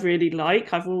 which I really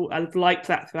like. I've liked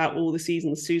that throughout all the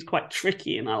seasons. Sue's quite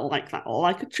tricky, and I like that. I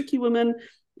like a tricky woman.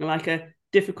 I like a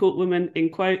difficult woman, in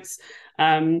quotes.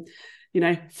 Funny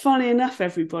enough,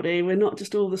 everybody, we're not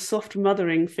just all the soft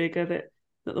mothering figure that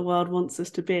the world wants us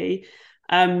to be.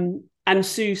 And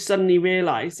Sue suddenly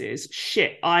realizes,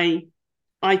 shit, I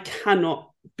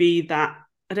cannot be that.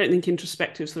 I don't think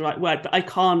introspective is the right word, but I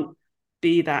can't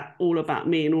be that all about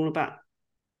me and all about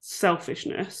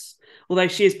selfishness. Although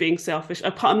she is being selfish.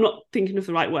 I'm not thinking of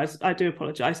the right words. I do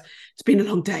apologize. It's been a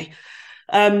long day.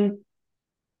 And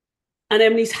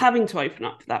Emily's having to open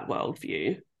up to that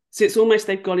worldview. So it's almost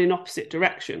they've gone in opposite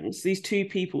directions. These two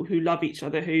people who love each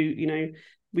other, who,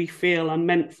 we feel are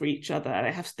meant for each other.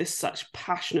 They have this such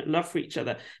passionate love for each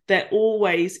other. They're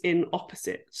always in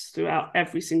opposites throughout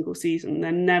every single season.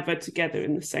 They're never together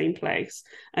in the same place.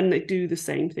 And they do the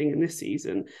same thing in this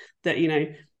season. That,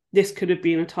 this could have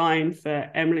been a time for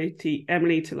Emily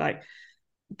to like,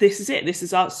 this is it. This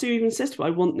is Sue even says to her,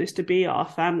 I want this to be our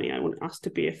family. I want us to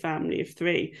be a family of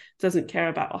 3. Doesn't care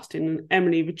about Austen. And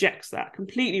Emily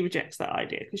completely rejects that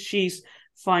idea, because she's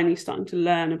finally starting to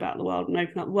learn about the world and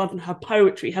open up the world. And her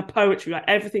poetry, like,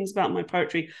 everything's about my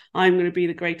poetry. I'm going to be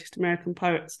the greatest American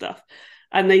poet stuff.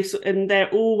 And they're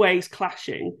always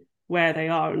clashing where they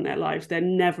are in their lives. They're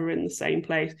never in the same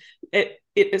place.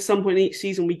 At some point in each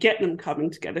season, we get them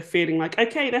coming together, feeling like,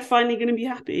 okay, they're finally going to be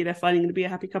happy. They're finally going to be a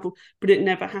happy couple, but it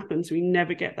never happens. We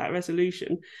never get that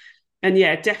resolution. And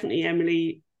yeah, definitely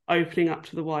Emily opening up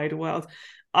to the wider world.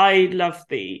 I love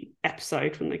the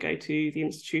episode when they go to the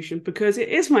institution, because it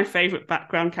is my favourite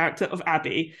background character of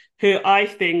Abby, who I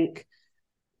think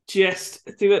just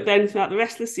throughout the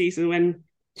rest of the season, when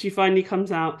she finally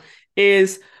comes out,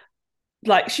 is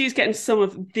like, she's getting some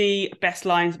of the best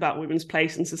lines about women's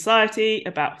place in society,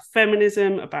 about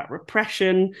feminism, about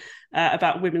repression,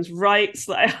 about women's rights.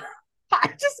 Like,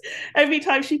 every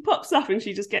time she pops up and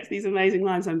she just gets these amazing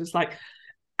lines, I'm just like,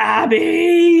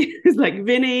 Abby. It's like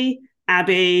Vinny,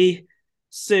 Abby,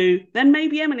 Sue, then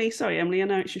maybe Emily. Sorry, Emily, I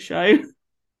know it's your show.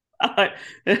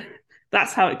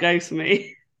 That's how it goes for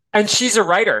me. And she's a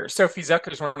writer. Sophie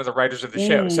Zucker is one of the writers of the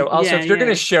show. So also, Yeah, if you're going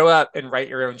yeah. to show up and write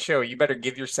your own show, you better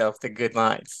give yourself the good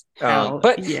lines. Hell,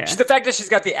 But yeah. the fact that she's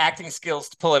got the acting skills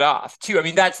to pull it off too. I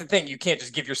mean, that's the thing. You can't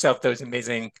just give yourself those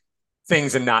amazing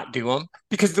things and not do them,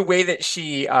 because the way that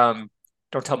she, don't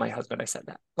tell my husband I said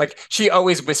that. Like, she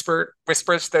always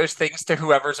whispers those things to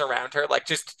whoever's around her. Like,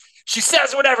 just, she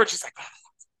says whatever. She's like,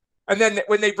 and then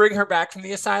when they bring her back from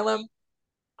the asylum,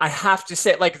 I have to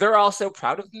say, like, they're all so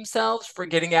proud of themselves for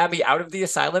getting Abby out of the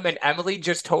asylum, and Emily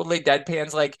just totally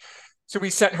deadpans, like, so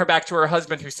we sent her back to her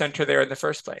husband who sent her there in the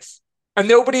first place. And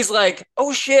nobody's like,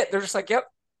 oh shit. They're just like, yep.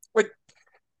 Like,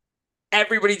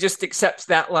 everybody just accepts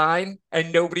that line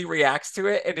and nobody reacts to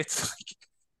it. And it's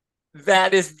like,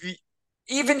 that is the,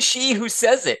 even she who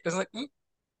says it is like,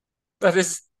 that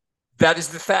is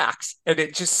the facts. And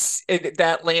it just,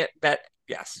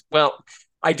 yes. Well,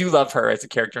 I do love her as a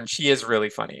character, and she is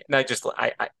really funny. And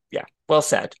yeah, well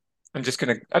said. I'm just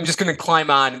gonna climb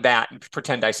on that and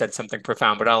pretend I said something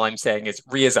profound, but all I'm saying is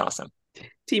Rhea's awesome.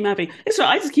 Team Abby. It's right.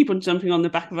 I just keep on jumping on the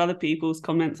back of other people's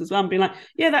comments as well and being like,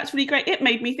 yeah, that's really great. It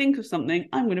made me think of something.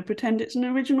 I'm going to pretend it's an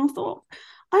original thought.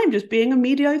 I'm just being a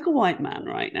mediocre white man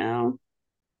right now.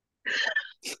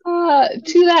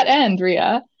 To that end,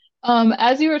 Rhea,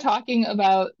 as you were talking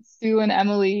about Sue and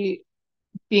Emily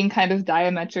being kind of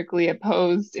diametrically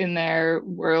opposed in their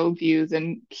worldviews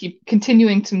and keep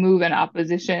continuing to move in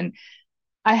opposition,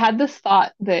 I had this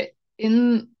thought that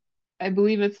I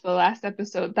believe it's the last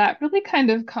episode, that really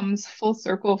kind of comes full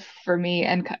circle for me.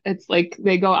 And it's like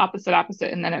they go opposite,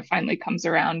 and then it finally comes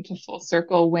around to full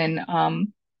circle when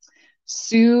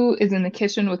Sue is in the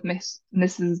kitchen with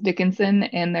Mrs. Dickinson,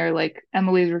 and they're like,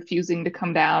 Emily's refusing to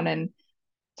come down and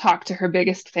talk to her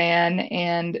biggest fan.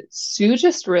 And Sue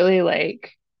just really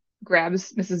like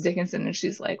grabs Mrs. Dickinson and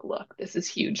she's like, look, this is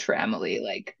huge for Emily.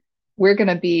 Like, we're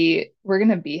gonna be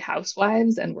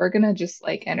housewives, and we're gonna just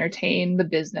like entertain the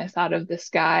business out of this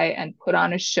guy and put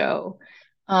on a show.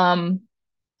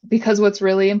 Because what's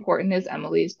really important is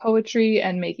Emily's poetry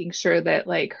and making sure that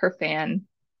like her fan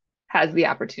has the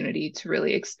opportunity to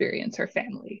really experience her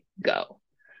family go.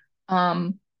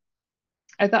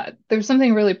 I thought there's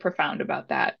something really profound about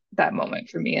that moment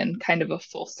for me, and kind of a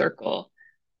full circle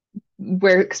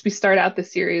where, because we start out the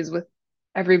series with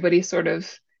everybody sort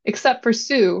of, except for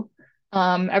Sue,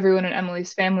 everyone in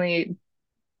Emily's family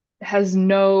has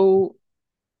no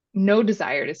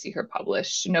desire to see her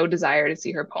published, no desire to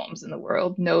see her poems in the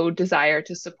world, no desire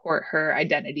to support her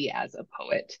identity as a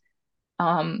poet.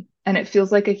 And it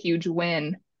feels like a huge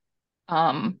win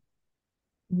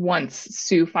once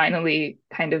Sue finally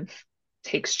kind of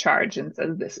takes charge and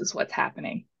says, this is what's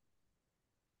happening.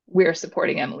 We're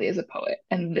supporting Emily as a poet,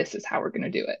 and this is how we're going to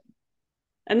do it.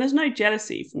 And there's no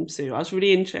jealousy from Sue. I was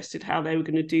really interested how they were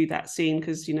going to do that scene,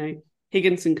 because, you know,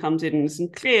 Higginson comes in and is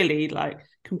clearly like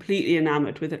completely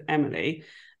enamored with Emily.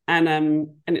 And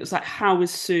it was like, how is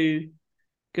Sue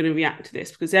going to react to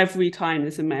this? Because every time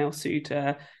there's a male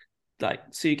suitor, like,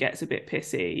 Sue gets a bit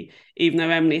pissy, even though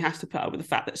Emily has to put up with the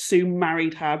fact that Sue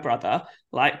married her brother.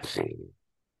 Like,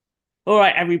 all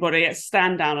right, everybody, let's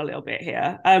stand down a little bit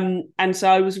here. And so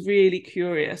I was really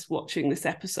curious watching this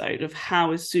episode of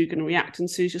how is Sue going to react. And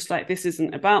Sue's just like, this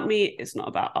isn't about me. It's not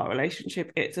about our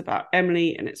relationship. It's about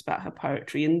Emily, and it's about her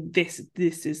poetry. And this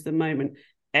is the moment.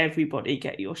 Everybody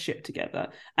get your shit together.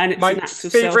 And it's my an act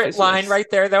of favorite line selflessness. right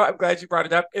there, though, I'm glad you brought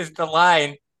it up, is the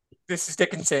line, Mrs.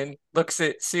 Dickinson looks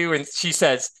at Sue and she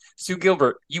says, Sue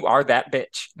Gilbert, you are that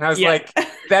bitch. And I was like,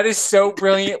 that is so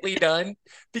brilliantly done,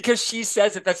 because she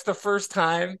says it. That's the first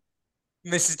time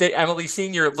Emily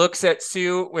Sr. looks at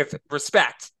Sue with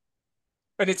respect.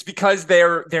 And it's because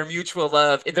their mutual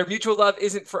love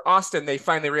isn't for Austin. They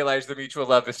finally realize their mutual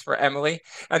love is for Emily.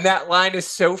 And that line is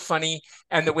so funny.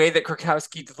 And the way that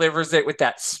Krakowski delivers it with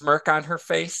that smirk on her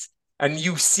face. And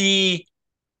you see,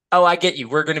 oh, I get you.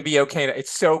 We're going to be okay.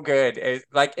 It's so good.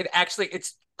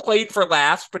 It's played for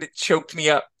laughs, but it choked me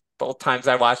up both times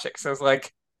I watched it. So I was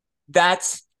like,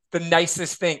 that's the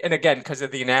nicest thing. And again, because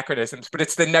of the anachronisms, but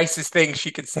it's the nicest thing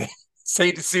she could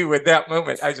say to Sue in that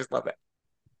moment. I just love it.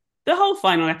 The whole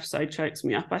final episode chokes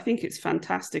me up. I think it's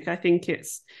fantastic. I think it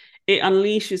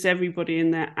unleashes everybody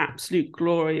in their absolute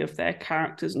glory of their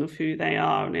characters and of who they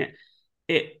are. And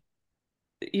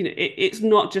it's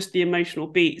not just the emotional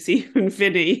beats. Even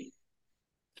Vinny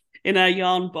in her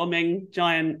yarn bombing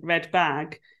giant red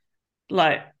bag,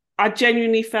 like, I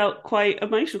genuinely felt quite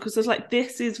emotional, because I was like,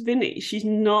 this is Vinny. She's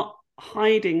not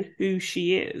hiding who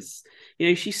she is. You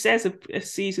know, she says a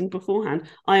season beforehand,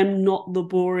 I am not the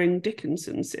boring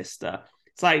Dickinson sister.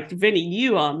 It's like, Vinny,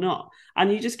 you are not.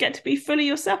 And you just get to be fully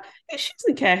yourself. She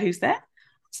doesn't care who's there.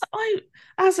 So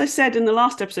as I said in the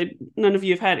last episode, none of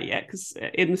you have heard it yet because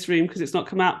in this room because it's not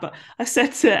come out. But I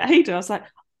said to Ada, I was like,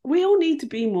 we all need to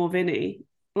be more Vinny.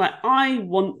 Like, I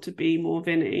want to be more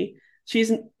Vinny.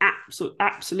 She's an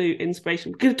absolute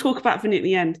inspiration. We're going to talk about Vinny at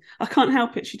the end. I can't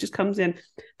help it. She just comes in.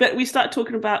 But we started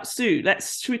talking about Sue.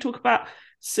 Should we talk about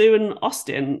Sue and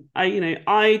Austin?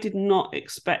 I did not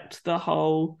expect the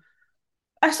whole.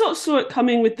 I sort of saw it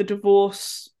coming with the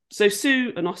divorce. So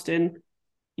Sue and Austin,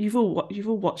 you've all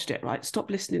watched it, right? Stop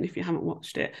listening if you haven't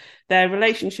watched it. Their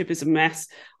relationship is a mess.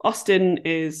 Austin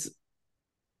is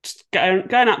just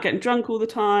going out getting drunk all the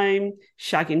time,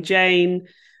 shagging Jane.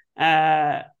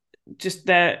 They're just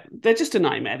a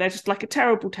nightmare. They're just like a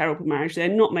terrible marriage. They're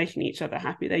not making each other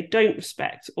happy. They don't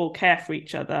respect or care for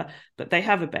each other, but they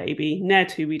have a baby,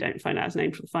 Ned, who we don't find out his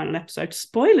name till the final episode.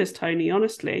 Spoilers, Tony,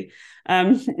 honestly.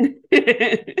 And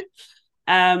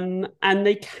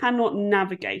they cannot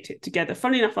navigate it together.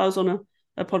 Funnily enough, I was on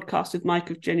a podcast with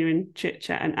Mike of Genuine Chit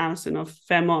Chat and Alison of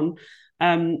Femme,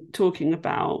 talking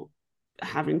about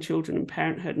having children and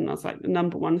parenthood, and I was like, the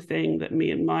number one thing that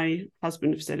me and my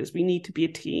husband have said is we need to be a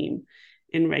team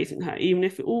in raising her. Even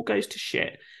if it all goes to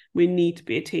shit, we need to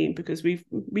be a team because we've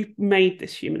made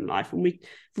this human life and we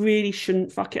really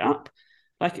shouldn't fuck it up.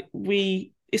 Like,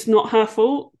 it's not her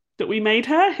fault that we made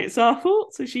her, it's our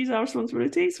fault, so she's our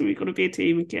responsibility. So we've got to be a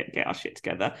team and get our shit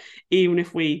together, even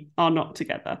if we are not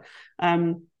together.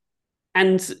 And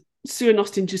Sue and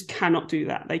Austin just cannot do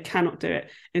that. They cannot do it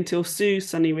until Sue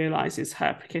suddenly realizes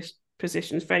her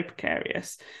position is very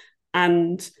precarious.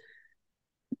 And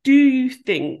do you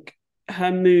think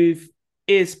her move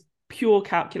is pure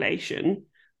calculation,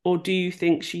 or do you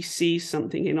think she sees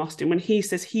something in Austin when he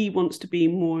says he wants to be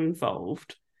more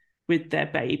involved with their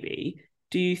baby?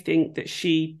 Do you think that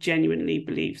she genuinely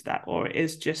believes that, or it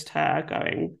is just her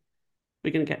going,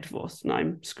 we're going to get divorced and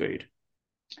I'm screwed?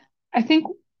 I think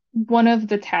one of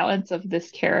the talents of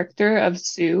this character of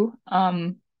Sue,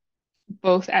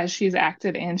 both as she's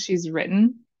acted and she's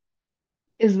written,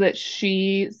 is that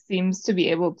she seems to be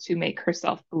able to make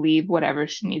herself believe whatever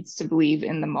she needs to believe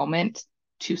in the moment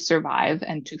to survive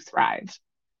and to thrive.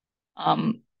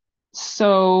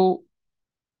 So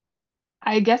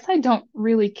I guess I don't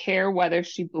really care whether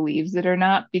she believes it or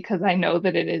not, because I know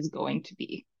that it is going to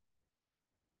be.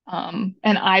 And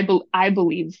I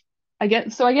believe. I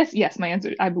guess yes. My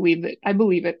answer, I believe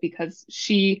it because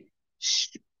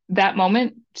that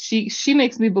moment she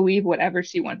makes me believe whatever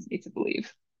she wants me to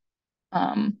believe.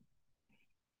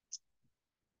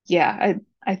 Yeah,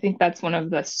 I think that's one of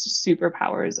the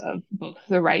superpowers of both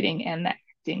the writing and the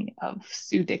acting of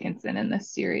Sue Dickinson in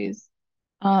this series.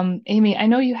 Amy, I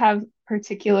know you have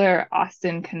particular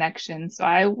Austin connection, so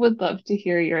I would love to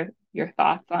hear your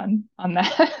thoughts on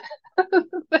that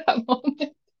that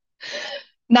moment.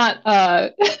 Not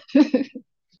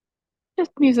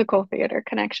just musical theater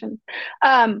connections.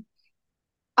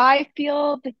 I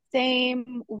feel the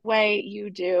same way you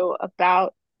do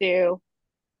about Sue.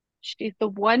 She's the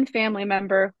one family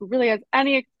member who really has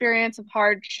any experience of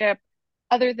hardship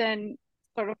other than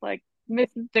sort of like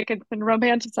Mrs. Dickinson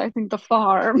romanticizing the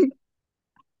farm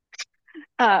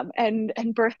and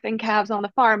birthing calves on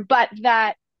the farm, but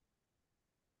that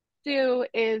Sue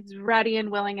is ready and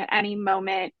willing at any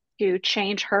moment to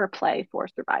change her play for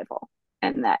survival,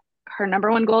 and that her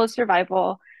number one goal is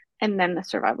survival and then the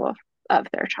survival of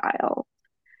their child.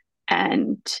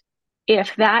 And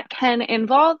if that can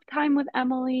involve time with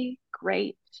Emily,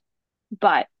 great.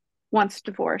 But once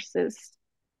divorce is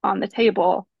on the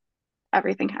table,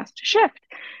 everything has to shift.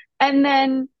 And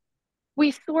then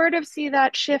we sort of see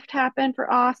that shift happen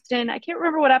for Austin. I can't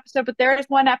remember what episode, but there is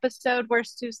one episode where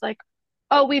Sue's like,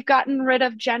 oh, we've gotten rid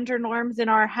of gender norms in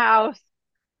our house.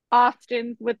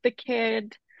 Austin's with the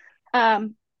kid.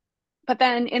 But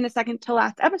then in the second to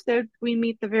last episode, we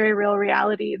meet the very real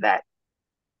reality that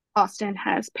Austin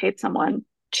has paid someone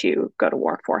to go to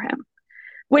war for him,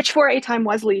 which for a time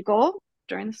was legal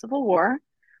during the Civil War.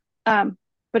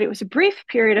 But it was a brief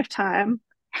period of time.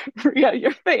 Yeah,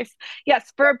 your face.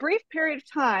 Yes, for a brief period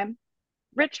of time,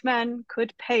 rich men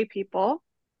could pay people,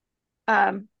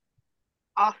 often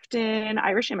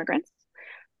Irish immigrants,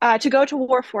 to go to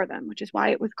war for them, which is why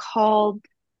it was called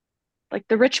like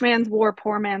the rich man's war,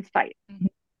 poor man's fight.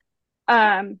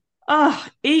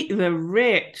 Eat the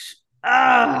rich.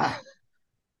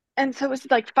 And so it was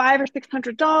like $500 or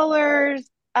 $600.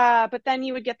 But then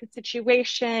you would get the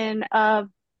situation of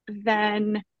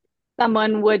then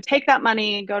someone would take that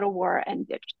money, go to war and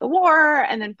ditch the war,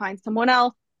 and then find someone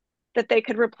else that they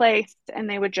could replace, and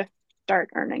they would just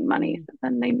start earning money. So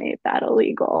then they made that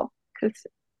illegal because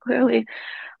clearly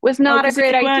was not a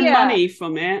great idea. Earn money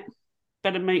from it,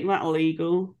 better make that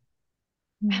illegal.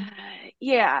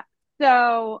 Yeah.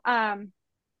 So, and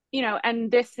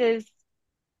this is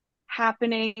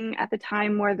happening at the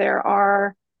time where there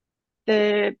are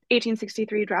the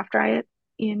 1863 draft riot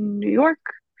in New York,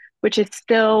 which is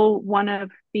still one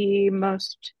of the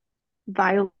most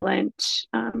violent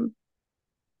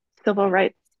civil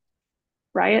rights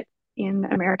riots in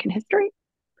American history,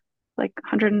 like That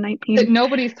 119.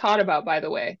 nobody's taught about, by the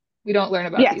way. We don't learn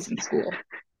about Yes. these in school.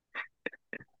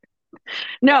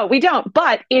 No, we don't.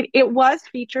 But it was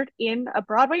featured in a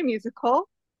Broadway musical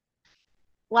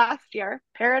last year,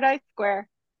 Paradise Square,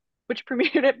 which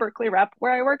premiered at Berkeley Rep,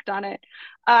 where I worked on it,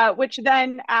 which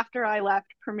then, after I left,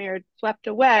 premiered Swept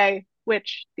Away,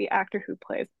 which the actor who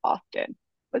plays Austin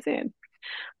was in.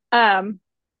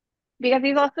 Because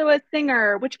he's also a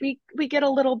singer, which we get a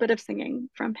little bit of singing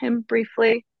from him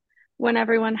briefly when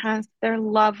everyone has their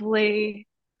lovely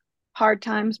hard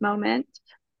times moment.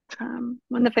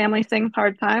 When the family sings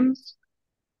Hard Times,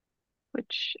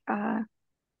 which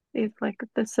is like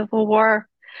the Civil War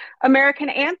American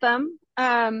anthem.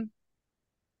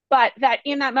 But that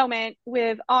in that moment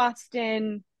with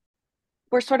Austin,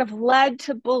 we're sort of led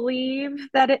to believe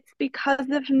that it's because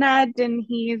of Ned, and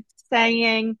he's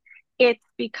saying it's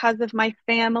because of my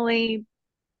family.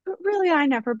 But really, I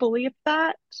never believed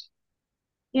that.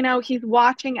 He's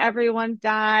watching everyone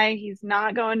die. He's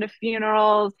not going to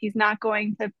funerals. He's not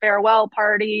going to farewell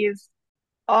parties,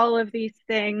 all of these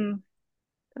things.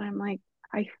 And I'm like,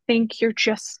 I think you're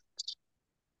just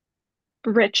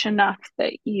rich enough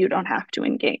that you don't have to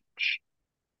engage.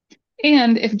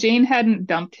 And if Jane hadn't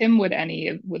dumped him, would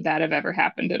that have ever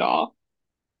happened at all?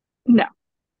 No.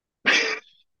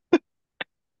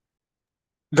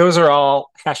 Those are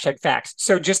all hashtag facts.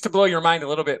 So just to blow your mind a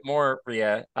little bit more,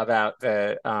 Ria, about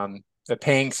the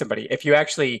paying somebody. If you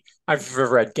actually, I've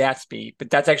read Gatsby, but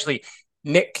that's actually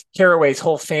Nick Carraway's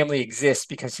whole family exists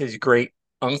because his great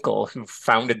uncle who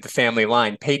founded the family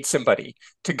line paid somebody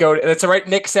to go to, that's right.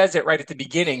 Nick says it right at the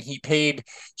beginning. He paid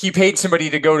somebody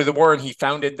to go to the war, and he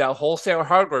founded the wholesale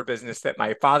hardware business that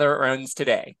my father runs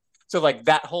today. So like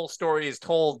that whole story is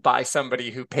told by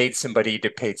somebody who paid somebody to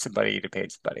paid somebody to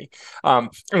paid somebody.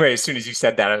 Anyway, as soon as you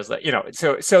said that, I was like,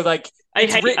 so like I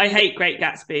hate Great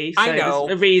Gatsby. So I know.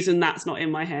 there's a reason that's not in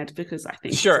my head, because I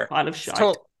think it's a pile of shite.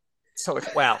 So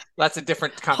wow, that's a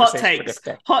different conversation for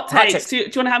different day. Hot takes. Do you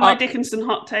want to have my Dickinson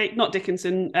hot take? Not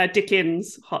Dickinson,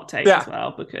 Dickens hot take as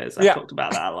well, because I've talked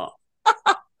about that a lot.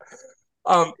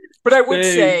 But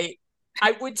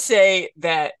I would say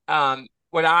that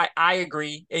what I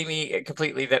agree, Amy,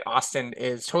 completely that Austin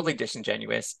is totally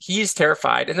disingenuous. He's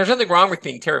terrified, and there's nothing wrong with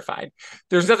being terrified.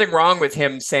 There's nothing wrong with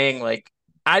him saying, like,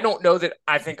 I don't know that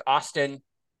I think Austin,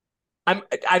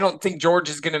 I don't think George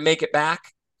is going to make it back,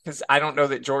 because I don't know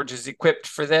that George is equipped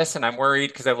for this, and I'm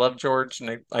worried because I love George,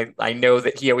 and I know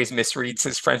that he always misreads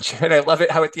his friendship, and I love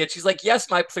it how at the end she's like, yes,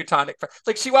 my platonic friend.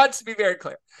 Like, she wants to be very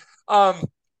clear.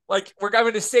 Like, I'm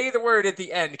going to say the word at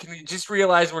the end. Can we just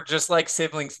realize we're just like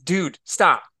siblings? Dude,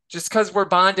 stop. Just because we're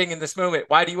bonding in this moment,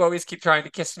 why do you always keep trying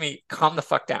to kiss me? Calm the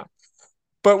fuck down.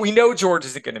 But we know George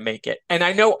isn't going to make it. And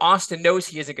I know Austin knows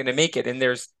he isn't going to make it. And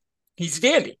he's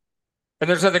Vandy. And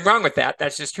there's nothing wrong with that.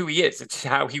 That's just who he is. It's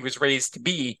how he was raised to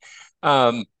be.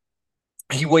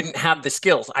 He wouldn't have the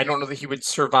skills. I don't know that he would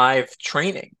survive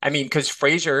training. I mean, because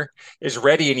Fraser is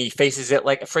ready and he faces it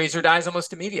like Fraser dies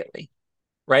almost immediately.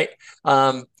 Right.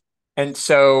 And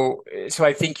so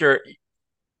I think it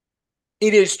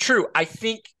is true. I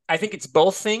think it's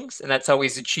both things, and that's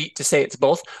always a cheat to say it's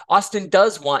both. Austin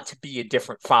does want to be a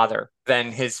different father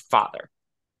than his father,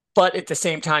 but at the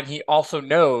same time, he also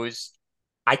knows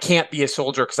I can't be a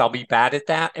soldier because I'll be bad at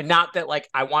that. And not that like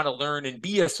I want to learn and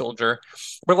be a soldier,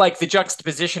 but like the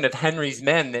juxtaposition of Henry's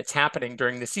men that's happening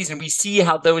during the season, we see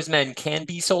how those men can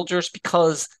be soldiers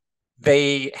because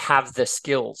they have the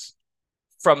skills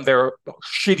from their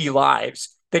shitty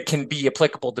lives that can be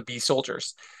applicable to be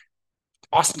soldiers.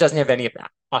 Austin doesn't have any of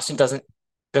that. Austin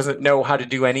doesn't know how to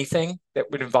do anything that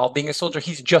would involve being a soldier.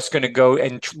 He's just going to go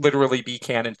and literally be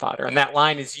cannon fodder. And that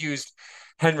line is used.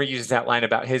 Henry uses that line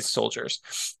about his soldiers.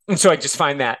 And so I just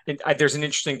find that there's an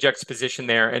interesting juxtaposition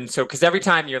there. And so, because every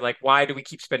time you're like, why do we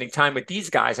keep spending time with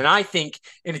these guys? And I think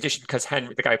in addition, because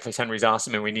Henry, the guy who plays Henry, is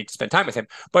awesome and we need to spend time with him,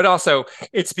 but also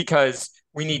it's because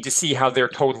we need to see how they're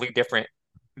totally different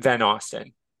than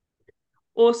Austin.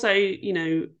 Also,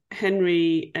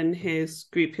 Henry and his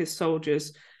group, his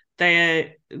soldiers,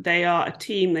 they are a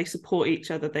team. They support each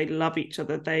other. They love each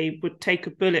other. They would take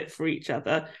a bullet for each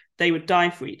other. They would die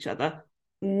for each other.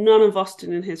 None of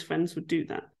Austin and his friends would do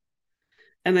that.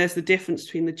 And there's the difference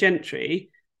between the gentry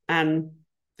and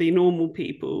the normal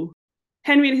people.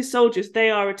 Henry and his soldiers, they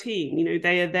are a team. You know,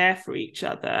 they are there for each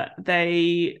other.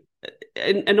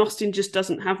 And Austen just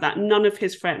doesn't have that. None of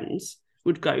his friends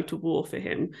would go to war for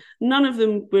him. None of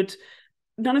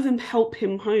them help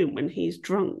him home when he's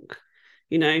drunk.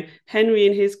 You know, Henry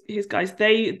and his guys,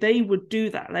 they would do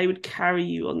that. They would carry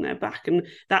you on their back. And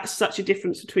that's such a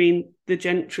difference between the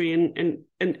gentry and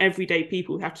everyday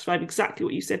people who have to survive. Exactly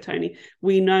what you said, Tony.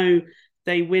 We know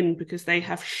they win because they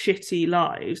have shitty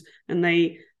lives and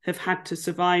they have had to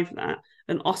survive that.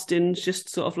 And Austen's just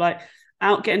sort of like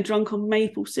out getting drunk on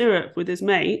maple syrup with his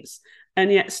mates,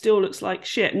 and yet still looks like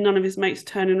shit. None of his mates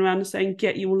turning around and saying,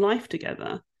 get your life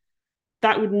together.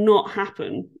 That would not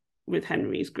happen with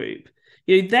Henry's group.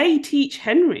 You know, they teach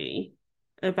Henry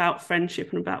about friendship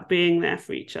and about being there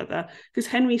for each other because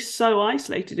Henry's so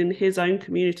isolated in his own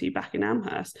community back in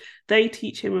Amherst. They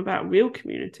teach him about real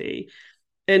community.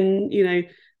 And, you know,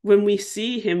 when we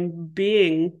see him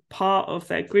being part of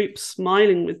their group,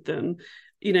 smiling with them,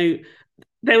 you know,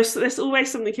 there's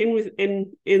always something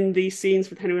in these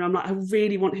scenes with Henry. And I'm like, I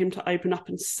really want him to open up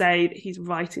and say that he's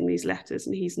writing these letters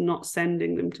and he's not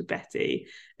sending them to Betty.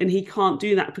 And he can't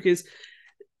do that because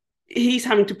he's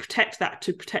having to protect that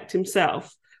to protect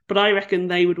himself. But I reckon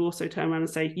they would also turn around and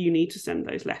say, you need to send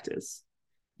those letters.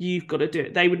 You've got to do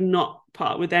it. They would not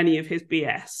part with any of his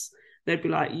BS. They'd be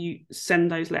like, you send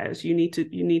those letters. You need to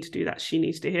do that. She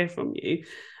needs to hear from you.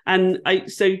 And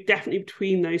so definitely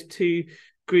between those two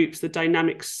groups, the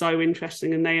dynamic's so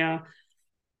interesting, and they are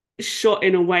shot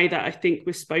in a way that I think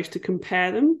we're supposed to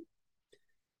compare them.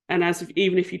 And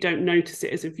even if you don't notice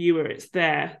it as a viewer, it's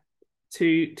there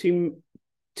to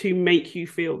make you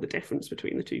feel the difference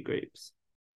between the two groups.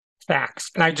 Facts.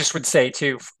 And I just would say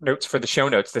too, notes for the show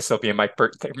notes, this will be a Mike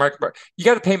Burton thing. You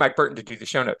got to pay Mike Burton to do the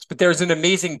show notes, but there's an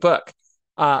amazing book.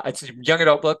 It's a young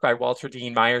adult book by Walter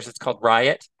Dean Myers. It's called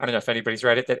Riot. I don't know if anybody's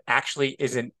read it. That actually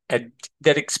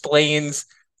that explains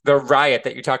the riot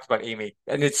that you talked about, Amy.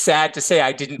 And it's sad to say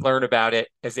I didn't learn about it,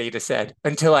 as Ada said,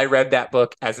 until I read that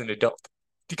book as an adult.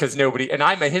 Because and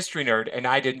I'm a history nerd and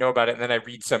I didn't know about it. And then I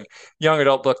read some young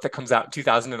adult book that comes out in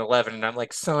 2011 and I'm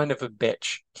like, son of a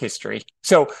bitch, history.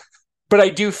 So, but I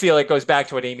do feel it goes back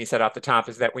to what Amy said off the top,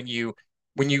 is that when you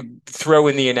throw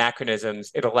in the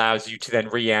anachronisms, it allows you to then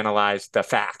reanalyze the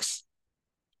facts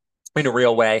in a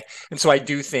real way. And so I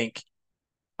do think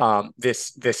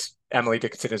this Emily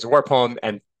Dickinson is a war poem,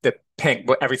 and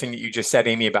everything that you just said,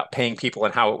 Amy, about paying people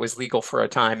and how it was legal for a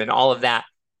time and all of that,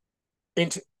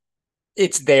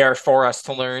 it's there for us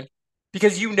to learn.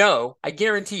 Because I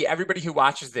guarantee everybody who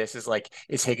watches this is like,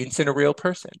 is Higginson a real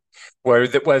person? Was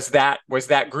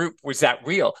that group, was that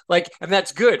real? Like, and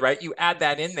that's good, right? You add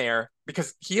that in there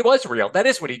because he was real. That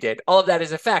is what he did. All of that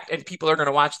is a fact. And people are going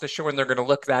to watch the show and they're going to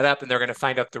look that up and they're going to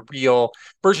find out the real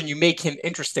version. You make him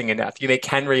interesting enough. You make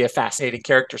Henry a fascinating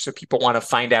character so people want to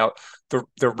find out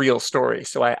the real story.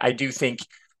 So I do think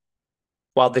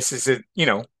while this is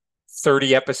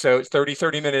 30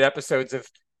 minute episodes of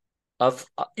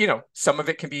some of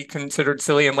it can be considered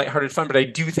silly and lighthearted fun, but I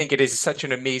do think it is such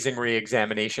an amazing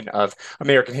re-examination of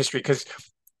American history, because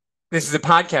this is a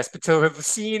podcast, but to have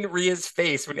seen Ria's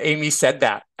face when Amy said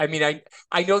that, I mean,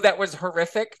 I know that was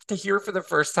horrific to hear for the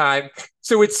first time,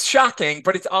 so it's shocking,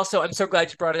 but it's also, I'm so glad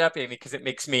you brought it up, Amy, because it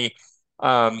makes me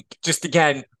just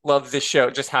again love this show.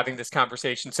 Just having this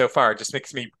conversation so far just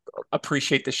makes me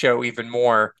appreciate the show even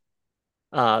more,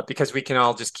 because we can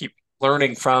all just keep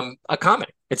learning from a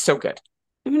comic. It's so good.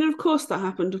 I mean, of course that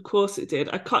happened. Of course it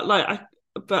did.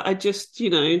 But I just,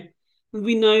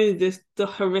 we know the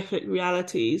horrific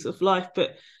realities of life,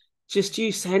 but just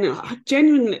you saying it, I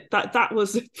genuinely, that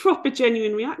was a proper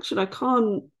genuine reaction.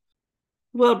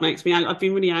 World makes me angry. I've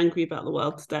been really angry about the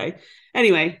world today.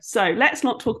 Anyway, so let's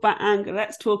not talk about anger.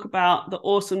 Let's talk about the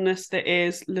awesomeness that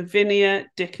is Lavinia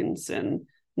Dickinson.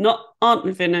 Not Aunt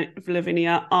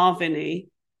Lavinia, our Vinny.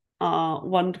 Our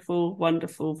wonderful,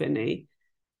 wonderful Vinny.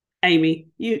 Amy,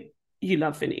 you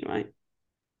love Vinny, right?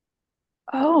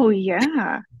 Oh,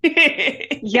 yeah.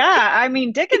 Yeah, I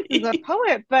mean, Dickinson's a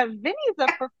poet, but Vinny's a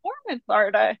performance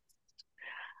artist.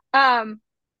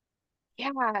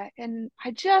 Yeah, and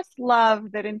I just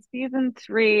love that in season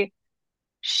 3,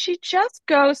 she just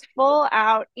goes full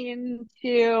out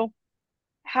into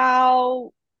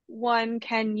how one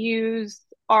can use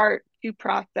art to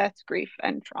process grief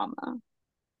and trauma.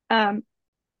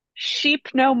 Sheep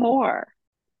No More,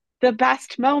 the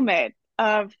best moment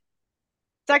of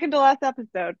second to last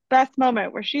episode, best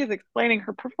moment where she is explaining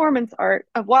her performance art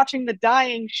of watching the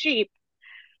dying sheep.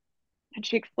 And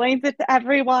she explains it to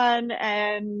everyone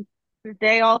and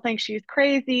they all think she's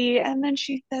crazy. And then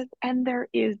she says, and there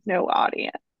is no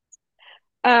audience.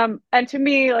 And to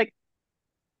me, like,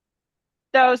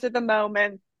 those are the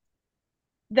moments.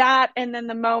 That, and then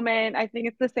the moment, I think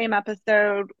it's the same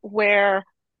episode where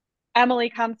Emily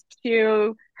comes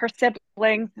to her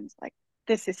siblings and is like,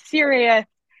 this is serious.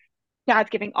 Dad's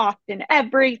giving Austin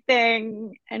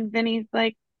everything. And Vinny's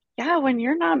like, yeah, when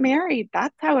you're not married,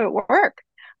 that's how it works.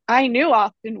 I knew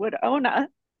Austin would own us.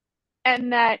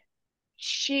 And that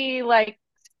she, like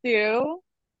Sue,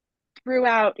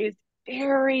 throughout is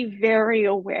very, very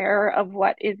aware of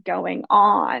what is going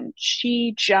on.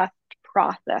 She just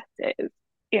processes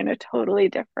in a totally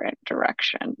different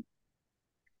direction,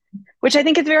 which I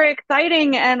think is very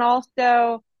exciting and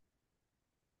also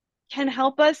can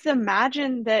help us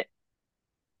imagine that,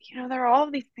 there are all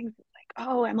of these things like,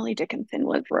 oh, Emily Dickinson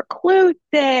was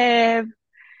reclusive,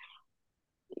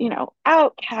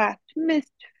 outcast,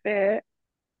 misfit,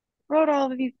 wrote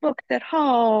all of these books at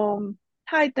home,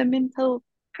 tied them into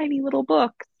tiny little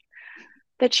books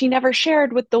that she never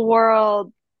shared with the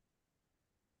world,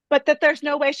 but that there's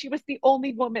no way she was the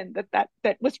only woman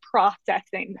that was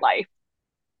processing life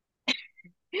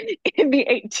in the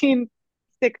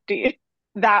 1860s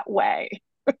that way.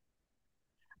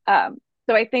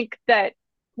 So I think that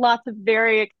lots of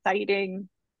very exciting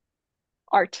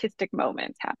artistic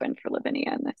moments happened for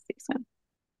Lavinia in this season.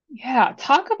 Yeah,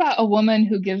 talk about a woman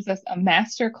who gives us a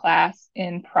master class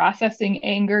in processing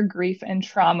anger, grief, and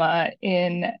trauma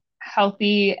in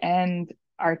healthy and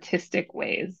artistic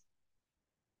ways.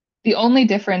 The only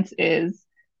difference is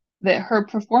that her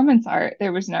performance art,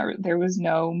 there was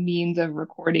no means of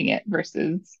recording it,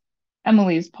 versus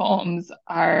Emily's poems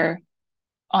are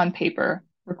on paper,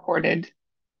 recorded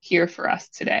here for us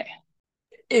today.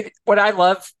 What I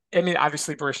love,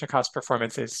 obviously Barishnikov's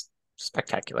performance is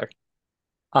spectacular.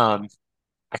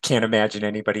 I can't imagine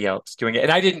anybody else doing it.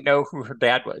 And I didn't know who her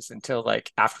dad was until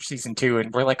like after season 2.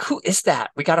 And we're like, who is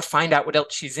that? We got to find out what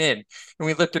else she's in. And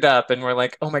we looked it up and we're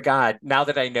like, oh my God, now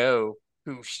that I know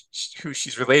who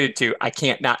she's related to, I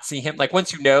can't not see him. Like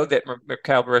once you know that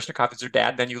Mikhail Baryshnikov is her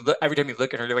dad, then you look, every time you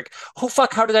look at her, you're like, oh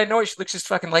fuck, how did I know her? She looks just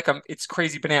fucking like him. It's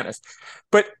crazy bananas.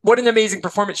 But what an amazing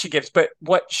performance she gives. But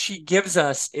what she gives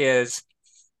us is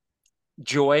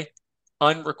joy,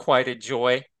 unrequited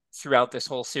joy throughout this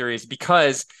whole series,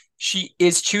 because she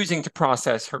is choosing to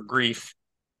process her grief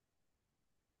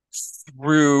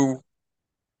through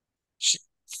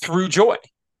joy.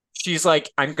 She's like,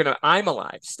 I'm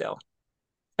alive still.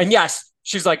 And yes,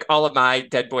 she's like, all of my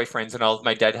dead boyfriends and all of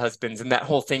my dead husbands, and that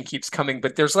whole thing keeps coming.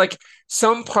 But there's like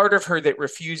some part of her that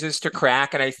refuses to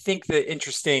crack. And I think the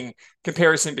interesting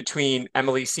comparison between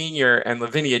Emily Sr. and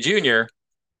Lavinia Jr.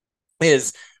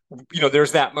 is,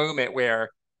 there's that moment where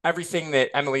everything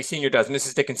that Emily Sr. does,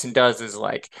 Mrs. Dickinson does, is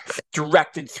like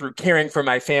directed through caring for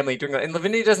my family, doing that. And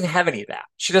Lavinia doesn't have any of that.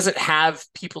 She doesn't have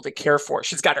people to care for.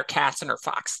 She's got her cats and her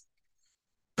fox.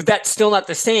 But that's still not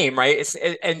the same, right?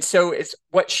 And so it's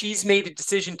what she's made a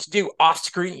decision to do off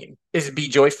screen is be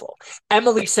joyful.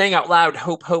 Emily's saying out loud,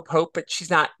 hope, hope, hope, but she's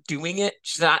not doing it.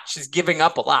 She's giving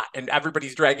up a lot and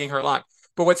everybody's dragging her along.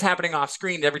 But what's happening off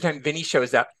screen, every time Vinny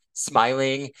shows up,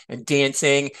 smiling and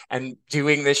dancing and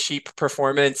doing this sheep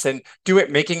performance and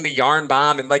making the yarn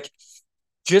bomb and like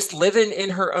just living in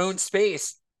her own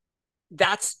space.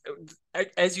 That's,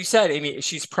 as you said, Amy,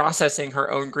 she's processing her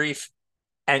own grief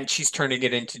and she's turning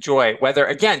it into joy. Whether,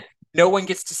 again, no one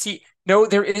gets to see, no,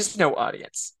 there is no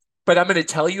audience, but I'm going to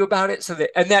tell you about it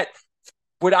that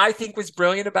what I think was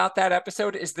brilliant about that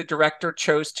episode is the director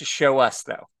chose to show us,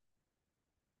 though.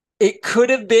 It could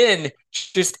have been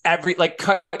just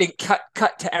cut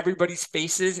to everybody's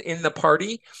faces in the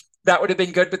party. That would have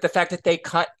been good. But the fact that they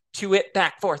cut to it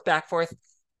back, forth,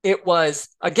 it was,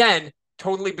 again,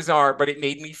 totally bizarre, but it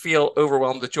made me feel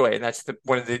overwhelmed with joy. And that's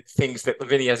one of the things that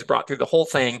Lavinia has brought through the whole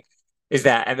thing is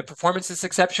that. And the performance is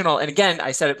exceptional. And again,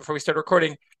 I said it before we started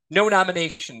recording, no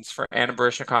nominations for Anna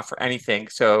Baryshnikov for anything.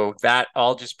 So that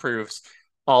all just proves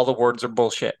all the awards are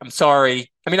bullshit. I'm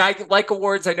sorry. I like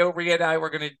awards. I know Rhea and I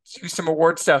were going to do some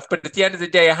award stuff, but at the end of the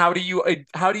day, how do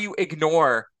you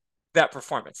ignore that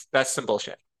performance? That's some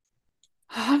bullshit.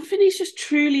 Vinny's just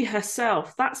truly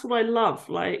herself. That's what I love.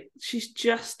 Like, she's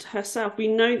just herself. We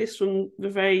know this from the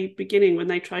very beginning when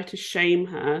they try to shame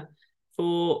her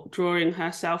for drawing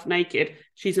herself naked.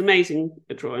 She's amazing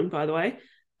at drawing, by the way.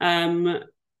 And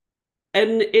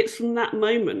it's from that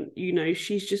moment,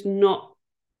 she's just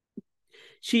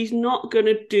she's not going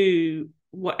to do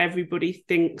what everybody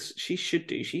thinks she should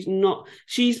do. She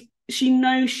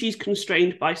knows she's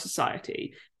constrained by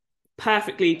society.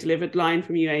 Perfectly delivered line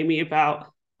from you, Amy,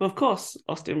 about, well, of course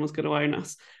Austin was going to own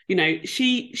us.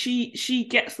 She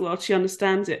gets the world, she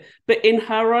understands it, but in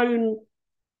her own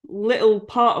little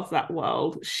part of that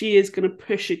world, she is going to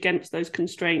push against those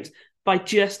constraints by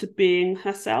just being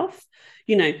herself.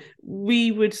 You know,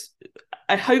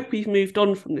 I hope we've moved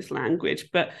on from this language,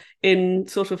 but in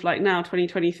sort of like now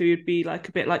 2023 would be like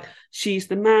a bit like, she's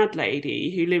the mad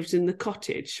lady who lives in the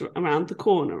cottage around the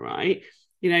corner, right?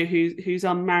 You know, who's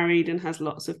unmarried and has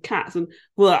lots of cats. And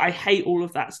well, I hate all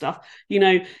of that stuff. You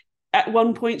know, at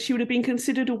one point she would have been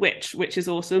considered a witch, which is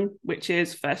awesome, which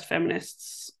is first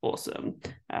feminists, awesome.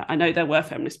 I know there were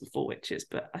feminists before witches,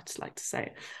 but I just like to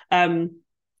say it.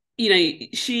 You know,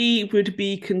 she would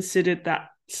be considered that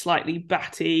slightly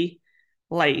batty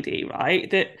lady, right?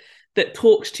 That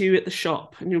talks to you at the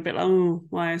shop and you're a bit like, oh,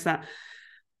 why is that?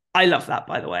 I love that,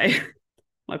 by the way.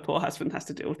 My poor husband has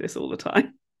to deal with this all the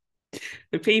time.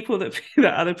 The people that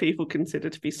other people consider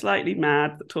to be slightly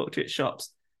mad that talk to you at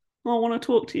shops. Oh, I want to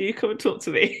talk to you. Come and talk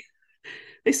to me.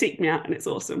 They seek me out and it's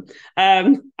awesome.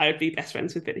 I would be best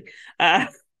friends with Vinny. I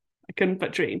couldn't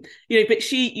but dream. You know, but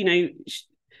she, you know,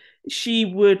 she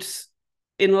would,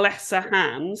 in lesser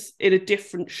hands, in a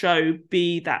different show,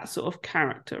 be that sort of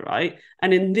character, right?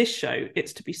 And in this show,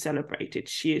 it's to be celebrated.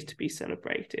 She is to be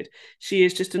celebrated. She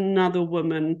is just another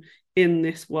woman in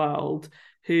this world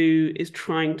who is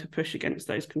trying to push against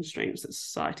those constraints that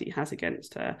society has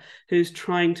against her, who's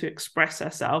trying to express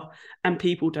herself, and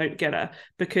people don't get her.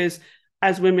 Because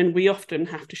as women, we often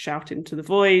have to shout into the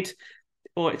void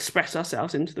or express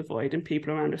ourselves into the void, and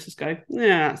people around us just go,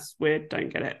 yeah, that's weird,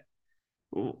 don't get it.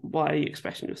 Why are you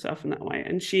expressing yourself in that way?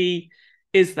 And she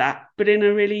is that, but in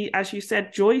a really, as you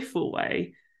said, joyful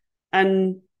way.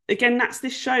 And again, that's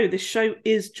this show. This show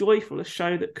is joyful, a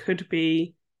show that could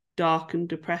be dark and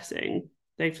depressing.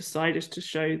 They've decided to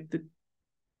show the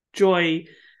joy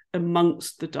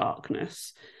amongst the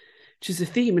darkness, which is a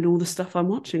theme in all the stuff I'm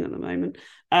watching at the moment.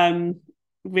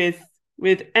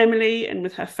 With Emily and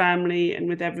with her family and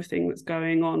with everything that's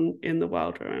going on in the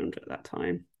world around at that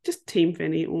time. Just Team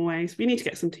Vinny always. We need to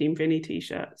get some Team Vinny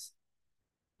t-shirts,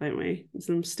 don't we? And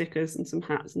some stickers and some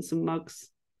hats and some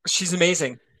mugs. She's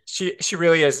amazing. She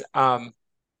really is.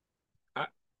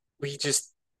 We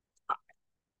just,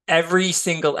 every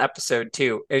single episode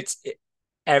too.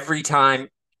 Every time,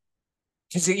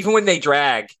 because even when they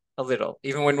drag a little,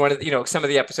 even when one of some of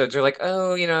the episodes are like,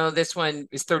 oh, this one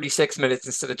is 36 minutes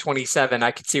instead of 27.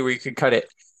 I could see where you could cut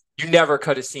it. You never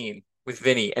cut a scene with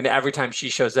Vinny, and every time she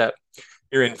shows up,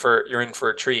 you're in for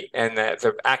a treat. And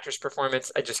the actress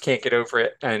performance, I just can't get over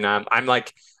it. And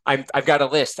I've got a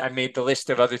list. I made the list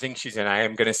of other things she's in. I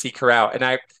am going to seek her out,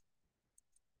 and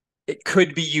it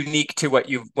could be unique to what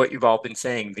you've all been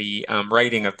saying, the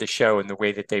writing of the show and the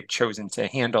way that they've chosen to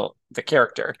handle the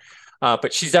character.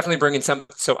 But she's definitely bringing some.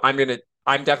 So I'm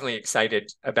definitely excited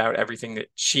about everything that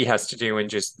she has to do, and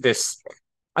just this.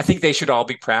 I think they should all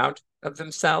be proud of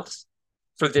themselves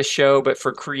for this show, but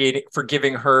for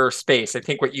giving her space. I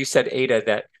think what you said, Ada,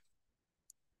 that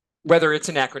whether it's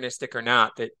anachronistic or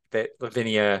not, that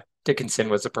Lavinia Dickinson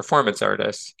was a performance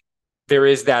artist, there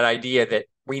is that idea that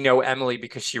we know Emily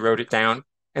because she wrote it down,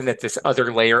 and that this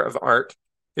other layer of art,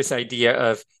 this idea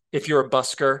of if you're a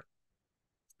busker,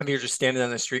 if you're just standing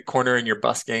on the street corner and you're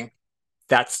busking,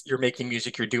 you're making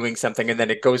music, you're doing something, and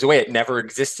then it goes away. It never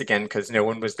exists again because no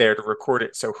one was there to record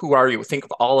it. So who are you? Think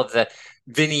of all of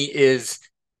Vinny is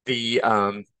the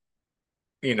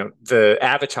the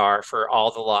avatar for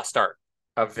all the lost art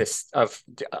of this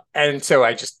and so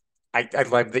I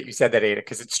love that you said that, Ada,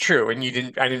 because it's true, and I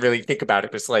didn't really think about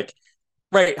it. It's like,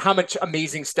 right, how much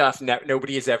amazing stuff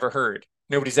nobody has ever heard,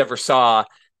 nobody's ever saw,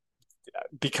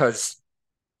 because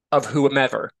of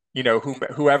whomever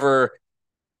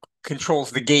controls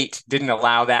the gate didn't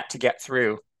allow that to get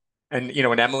through. And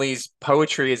and Emily's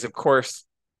poetry is, of course,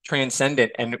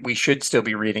 transcendent, and we should still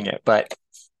be reading it. But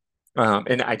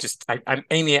and I'm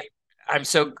Amy, I'm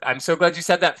so glad you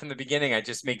said that from the beginning. It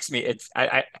just makes me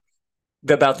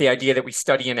about the idea that we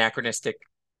study anachronistic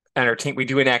entertain, we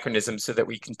do anachronisms so that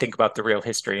we can think about the real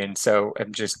history. And so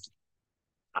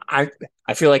I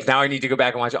feel like now I need to go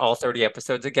back and watch all 30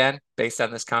 episodes again based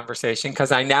on this conversation,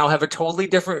 because I now have a totally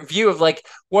different view of like,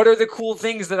 what are the cool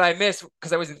things that I miss,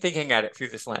 because I wasn't thinking at it through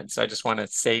this lens. So I just want to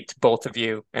say to both of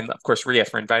you, and of course Ria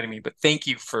for inviting me, but thank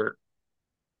you for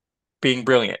being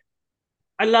brilliant.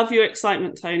 I love your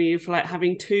excitement, Tony, for like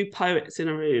having two poets in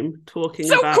a room talking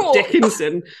so about cool.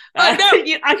 Dickinson. I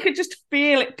know. I could just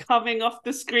feel it coming off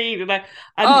the screen, and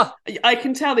I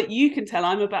can tell that you can tell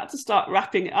I'm about to start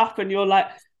wrapping it up, and you're like,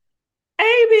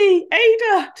 Amy,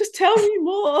 Ada, just tell me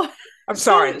more. I'm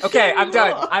sorry. Okay, I'm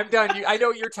done. I'm done. I know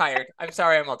you're tired. I'm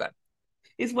sorry. I'm all done.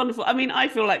 It's wonderful. I mean, I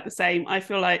feel like the same. I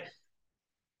feel like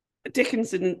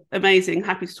Dickinson, amazing,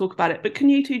 happy to talk about it, but can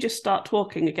you two just start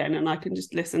talking again and I can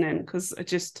just listen in, because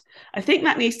I think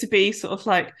that needs to be sort of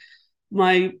like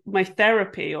my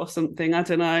therapy or something. I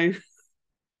don't know.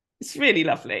 It's really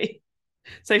lovely.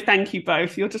 So thank you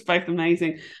both. You're just both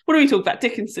amazing. What do we talk about?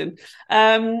 Dickinson.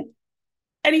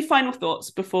 Any final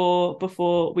thoughts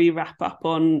before we wrap up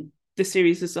on the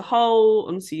series as a whole,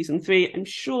 on season 3? I'm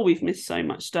sure we've missed so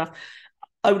much stuff.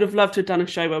 I would have loved to have done a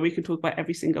show where we could talk about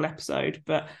every single episode,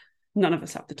 but none of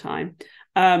us have the time.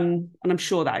 And I'm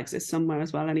sure that exists somewhere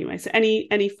as well anyway. So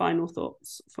any final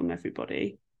thoughts from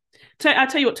everybody? I'll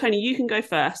tell you what, Tony, you can go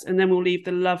first, and then we'll leave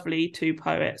the lovely two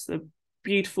poets, the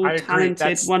beautiful,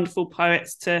 talented, wonderful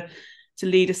poets to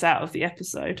lead us out of the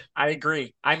episode. I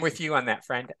agree. I'm with you on that,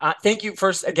 friend. Thank you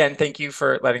thank you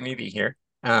for letting me be here.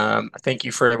 Thank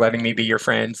you for letting me be your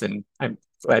friends, and I'm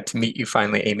glad to meet you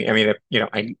finally, Amy. I mean,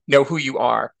 I know who you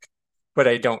are, but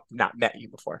I not met you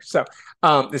before. So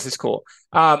this is cool.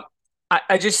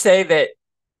 I just say that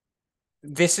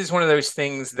this is one of those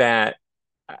things that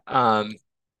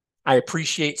I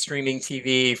appreciate streaming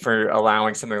TV for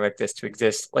allowing something like this to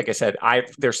exist. Like I said,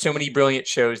 there's so many brilliant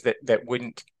shows that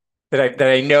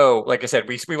I know. Like I said,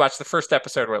 we watched the first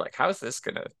episode. We're like, how is this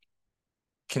going to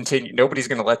continue? Nobody's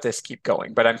going to let this keep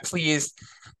going. But I'm pleased.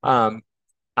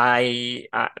 I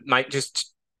might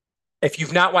just, if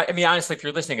you've not watched, I mean, honestly, if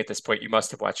you're listening at this point, you must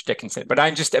have watched Dickinson. But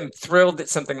I'm thrilled that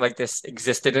something like this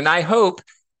existed, and I hope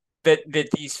that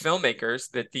these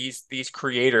filmmakers, that these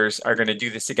creators are going to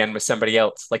do this again with somebody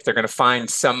else. Like they're going to find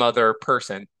some other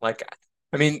person. Like,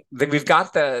 I mean, we've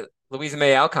got the Louisa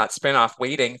May Alcott spinoff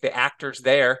waiting. The actor's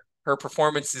there. Her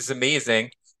performance is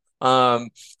amazing. So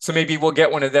maybe we'll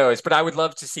get one of those, but I would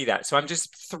love to see that. So I'm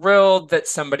just thrilled that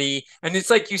somebody, and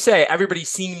it's like you say, everybody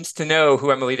seems to know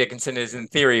who Emily Dickinson is in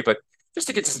theory, but just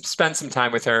to get to spend some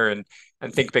time with her and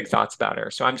think big thoughts about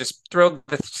her. So I'm just thrilled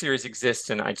the series exists,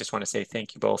 and I just want to say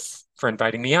thank you both for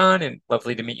inviting me on, and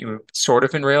lovely to meet you sort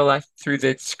of in real life through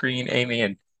the screen, Amy,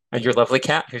 and your lovely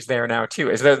cat who's there now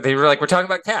too. As though they were like, we're talking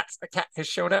about cats. A cat has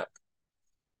showed up.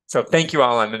 So thank you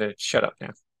all. I'm going to shut up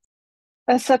now.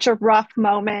 That's such a rough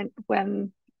moment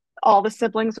when all the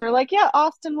siblings were like, yeah,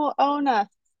 Austin will own us.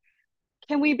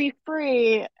 Can we be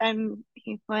free? And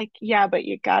he's like, yeah, but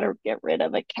you got to get rid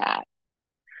of the cat.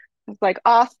 It's like,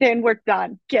 Austin, we're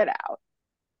done. Get out.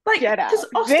 Get out. Because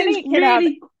Austin's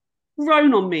really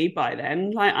grown on me by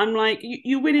then. Like, I'm like,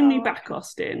 you're winning me back,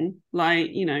 Austin.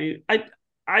 Like,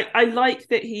 I like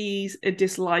that he's a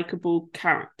dislikable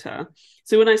character.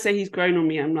 So when I say he's grown on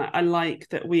me, I'm like, I like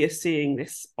that we are seeing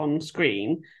this on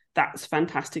screen. That's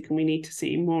fantastic, and we need to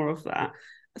see more of that.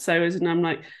 So I'm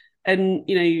like, and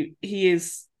he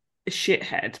is a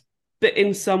shithead, but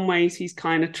in some ways he's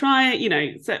kind of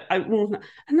trying, so and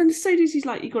then as soon as he's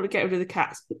like, you got to get rid of the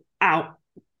cats,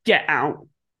 get out.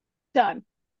 Done.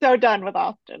 So done with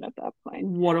Austin at that point.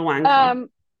 What a wanker.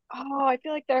 I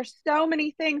feel like there's so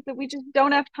many things that we just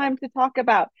don't have time to talk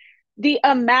about. The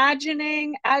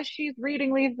imagining as she's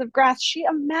reading Leaves of Grass, she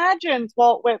imagines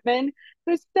Walt Whitman,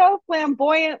 who's so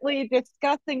flamboyantly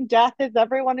discussing death as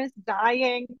everyone is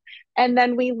dying. And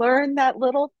then we learn that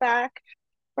little fact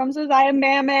from Josiah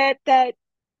Mamet that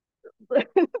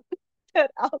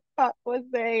that Alcott was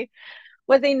a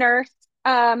nurse.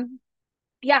 So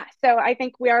I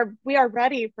think we are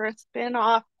ready for a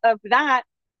spin-off of that.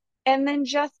 And then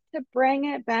just to bring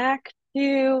it back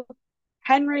to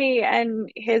Henry and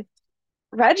his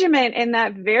regiment and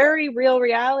that very real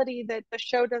reality that the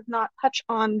show does not touch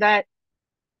on, that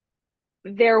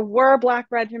there were Black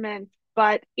regiments,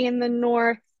 but in the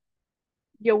North,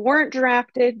 you weren't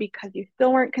drafted because you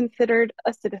still weren't considered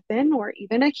a citizen or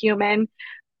even a human.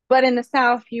 But in the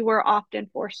South, you were often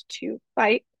forced to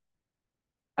fight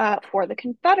for the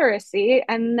Confederacy.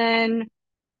 And then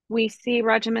we see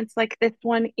regiments like this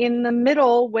one in the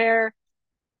middle where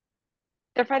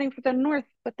they're fighting for the North,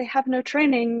 but they have no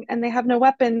training and they have no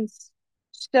weapons.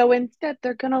 So instead,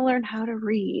 they're going to learn how to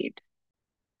read.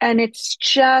 And it's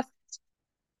just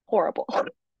horrible.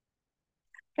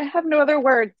 I have no other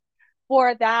words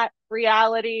for that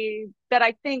reality that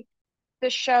I think the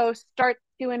show starts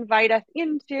to invite us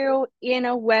into in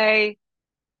a way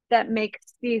that makes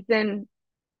season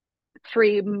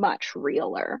 3 much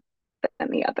realer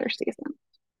than the other seasons.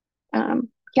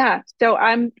 So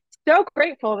I'm so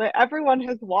grateful that everyone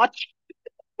has watched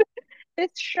this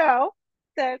show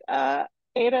that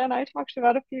Ada and I talked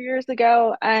about a few years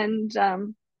ago, and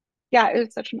it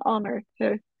was such an honor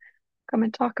to come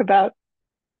and talk about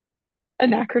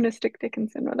anachronistic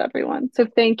Dickinson with everyone. So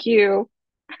thank you,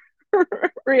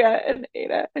 Ria and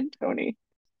Ada and Tony.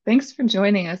 Thanks for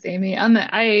joining us, Amy. I'm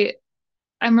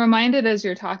reminded as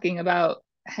you're talking about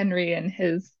Henry and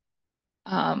his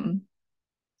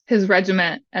his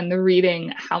regiment and the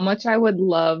reading, how much I would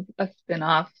love a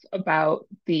spin-off about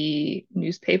the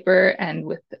newspaper and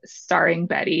with starring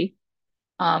Betty.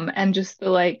 And just the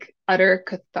like utter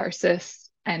catharsis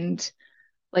and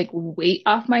like weight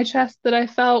off my chest that I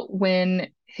felt when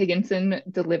Higginson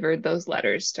delivered those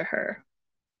letters to her.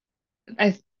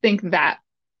 I think that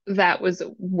was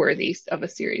worthy of a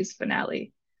series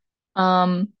finale.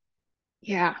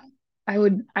 Yeah, I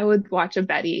would watch a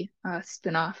Betty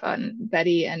spin-off on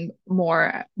Betty and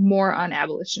more on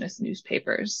abolitionist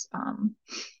newspapers.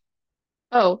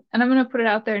 Oh, and I'm gonna put it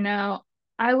out there now.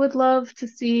 I would love to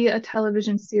see a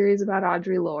television series about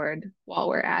Audre Lorde while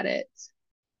we're at it.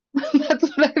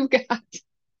 That's what I've got.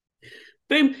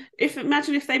 Boom.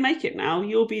 Imagine if they make it now,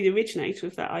 you'll be the originator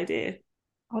of that idea.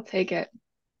 I'll take it.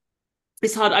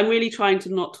 It's hard. I'm really trying to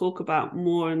not talk about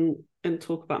more and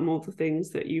talk about more of the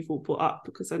things that you've all brought up,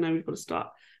 because I know we've got to start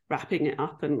wrapping it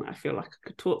up, and I feel like I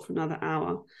could talk for another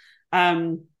hour,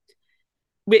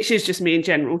 which is just me in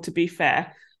general, to be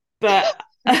fair. But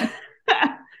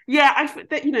yeah, I think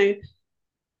that,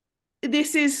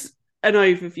 this is an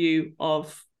overview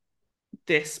of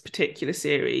this particular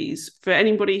series. For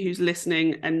anybody who's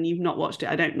listening and you've not watched it,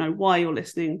 I don't know why you're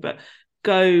listening, but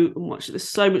go and watch it. There's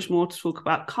so much more to talk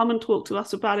about. Come and talk to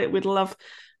us about it. We'd love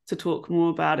to talk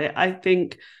more about it. I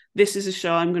think this is a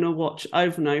show I'm going to watch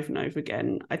over and over and over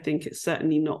again. I think it's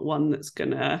certainly not one that's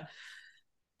going to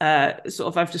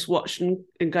I've just watched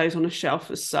and goes on a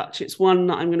shelf as such. It's one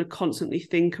that I'm going to constantly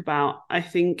think about. I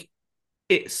think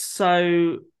it's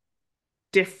so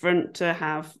different to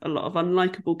have a lot of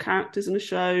unlikable characters in a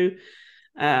show.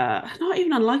 Not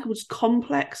even unlikable, just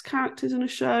complex characters in a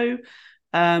show.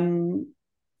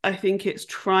 I think it's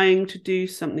trying to do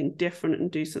something different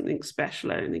and do something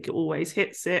special. I think it always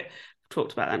hits it. We've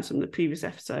talked about that in some of the previous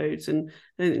episodes, and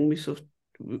I think we've sort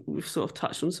of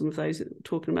touched on some of those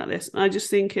talking about this. And I just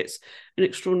think it's an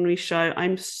extraordinary show.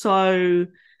 I'm so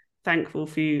thankful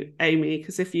for you, Amy,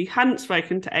 because if you hadn't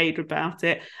spoken to Ada about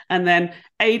it, and then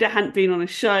Ada hadn't been on a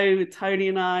show with Tony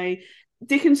and I,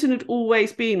 Dickinson had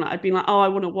always been like, I'd been like, oh, I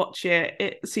want to watch it.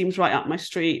 It seems right up my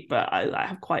street, but I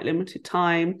have quite limited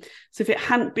time. So if it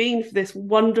hadn't been for this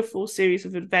wonderful series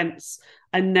of events,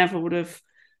 I never would have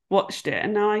watched it.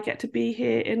 And now I get to be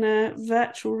here in a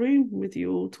virtual room with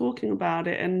you all talking about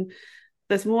it. And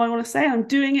there's more I want to say. I'm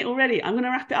doing it already. I'm going to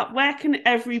wrap it up. Where can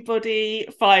everybody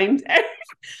find?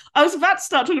 I was about to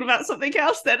start talking about something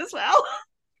else then as well.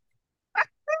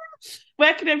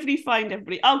 Where can everybody find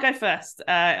everybody? I'll go first.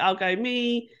 I'll go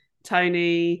me,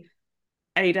 Tony,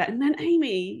 Ada, and then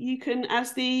Amy. You can,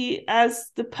 as the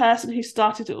person who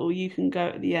started it all, you can go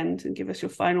at the end and give us your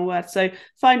final word. So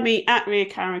find me at Ria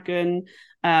Carrigan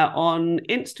on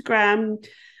Instagram.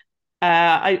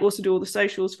 I also do all the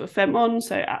socials for Femme,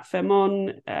 so at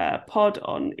Femme pod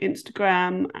on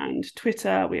Instagram and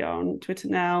Twitter. We are on Twitter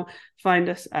now. Find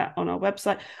us on our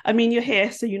website. I mean, you're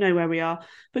here, so you know where we are.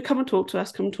 But come and talk to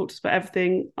us. Come and talk to us about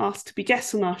everything. Ask to be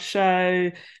guests on our show.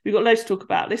 We've got loads to talk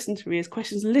about. Listen to Ria's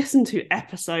questions. Listen to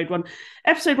episode 1.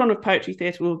 Episode 1 of Poetry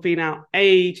Theatre will have been out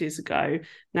ages ago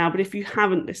now. But if you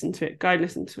haven't listened to it, go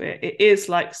listen to it. It is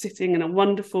like sitting in a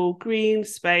wonderful green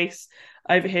space,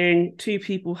 overhearing two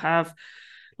people have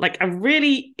like a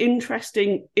really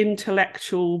interesting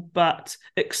intellectual but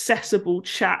accessible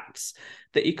chats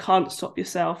that you can't stop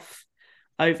yourself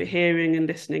overhearing and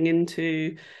listening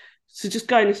into. So just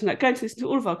go and listen to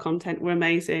all of our content. We're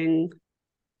amazing.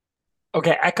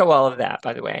 Okay, echo all of that,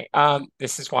 by the way.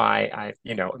 This is why I,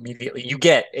 immediately you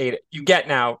get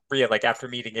now, Ria, like after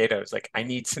meeting Ada, I was like, I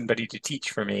need somebody to teach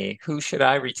for me. Who should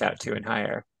I reach out to and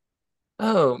hire?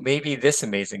 Oh, maybe this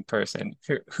amazing person.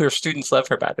 Her students love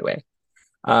her, by the way.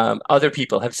 Other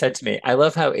people have said to me, I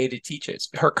love how Ada teaches.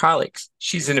 Her colleagues,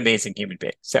 she's an amazing human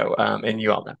being. So, and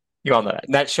you all know that.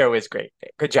 And that show is great.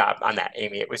 Good job on that,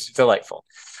 Amy. It was delightful.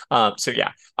 So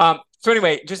yeah. So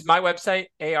anyway, just my website,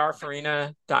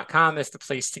 arfarina.com is the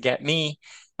place to get me.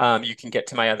 You can get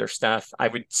to my other stuff.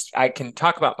 I can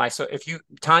talk about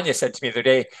Tanya said to me the other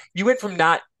day, you went from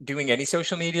not doing any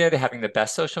social media to having the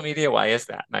best social media. Why is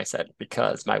that? And I said,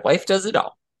 because my wife does it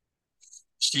all.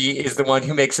 She is the one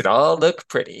who makes it all look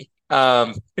pretty.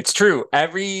 It's true.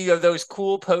 Every of those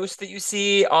cool posts that you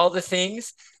see, all the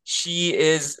things, she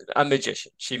is a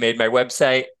magician. She made my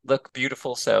website look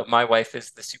beautiful. So my wife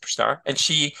is the superstar. And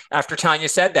after Tanya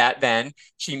said that, then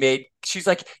she's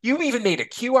like, you even made a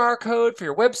QR code for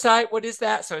your website. What is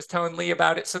that? So I was telling Lee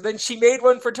about it. So then she made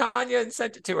one for Tanya and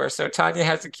sent it to her. So Tanya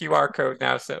has a QR code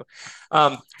now. So go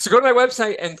to my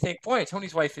website and think, boy,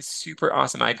 Tony's wife is super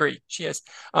awesome. I agree. She is.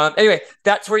 Anyway,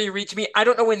 that's where you reach me. I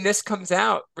don't know when this comes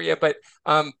out, Bria, but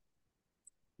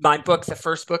my book, the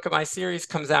first book of my series,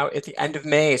 comes out at the end of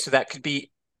May, so that could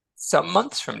be some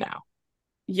months from now.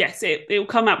 Yes, it will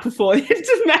come out before the end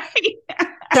of May.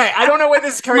 Okay, I don't know when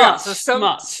this is coming out. So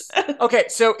Much. Okay,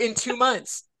 so in 2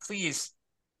 months, please,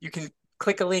 you can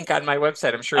click a link on my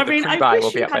website. I'm sure the pre-buy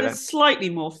will be up by then. I wish you had slightly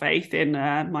more faith in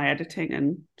my editing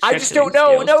and I just don't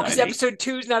know. skills, No, because Tony. episode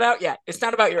 2 is not out yet. It's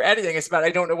not about your editing. It's about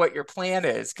I don't know what your plan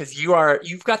is, because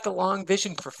you've got the long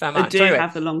vision for Femme. I do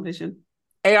have the long vision.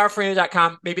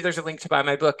 arfarina.com. Maybe there's a link to buy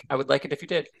my book. I would like it if you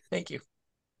did. Thank you.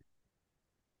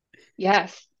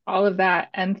 Yes, all of that.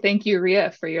 And thank you, Ria,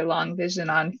 for your long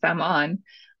vision on Femme.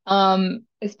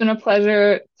 It's been a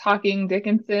pleasure talking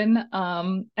Dickinson,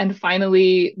 and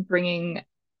finally bringing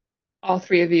all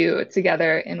three of you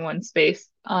together in one space.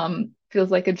 Feels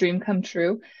like a dream come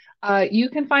true. You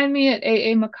can find me at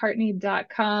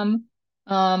aamccartney.com,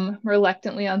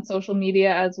 reluctantly on social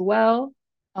media as well,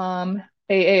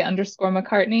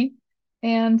 AA_McCartney.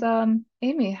 And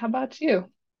Amy, how about you?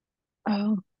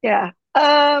 Oh, yeah.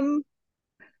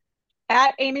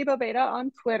 At Amy Bobeda on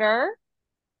Twitter,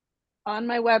 on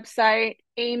my website,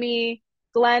 Amy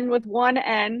Glenn with one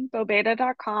N,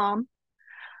 bobeda.com.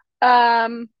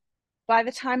 By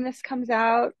the time this comes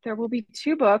out, there will be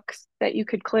 2 books that you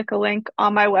could click a link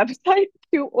on my website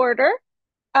to order.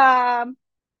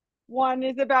 One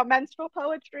is about menstrual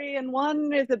poetry and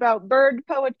one is about bird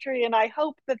poetry, and I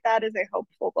hope that that is a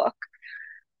hopeful book.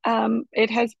 It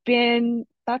has been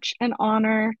such an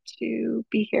honor to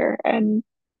be here and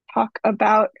talk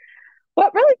about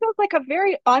what really feels like a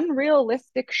very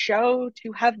unrealistic show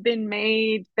to have been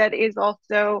made that is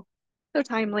also so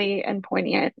timely and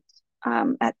poignant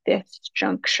at this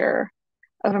juncture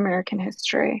of American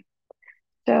history.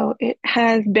 So it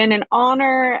has been an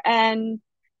honor, and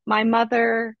my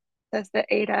mother says that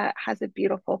Ada has a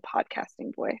beautiful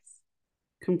podcasting voice.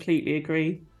 Completely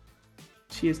agree.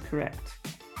 She is correct.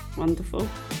 Wonderful.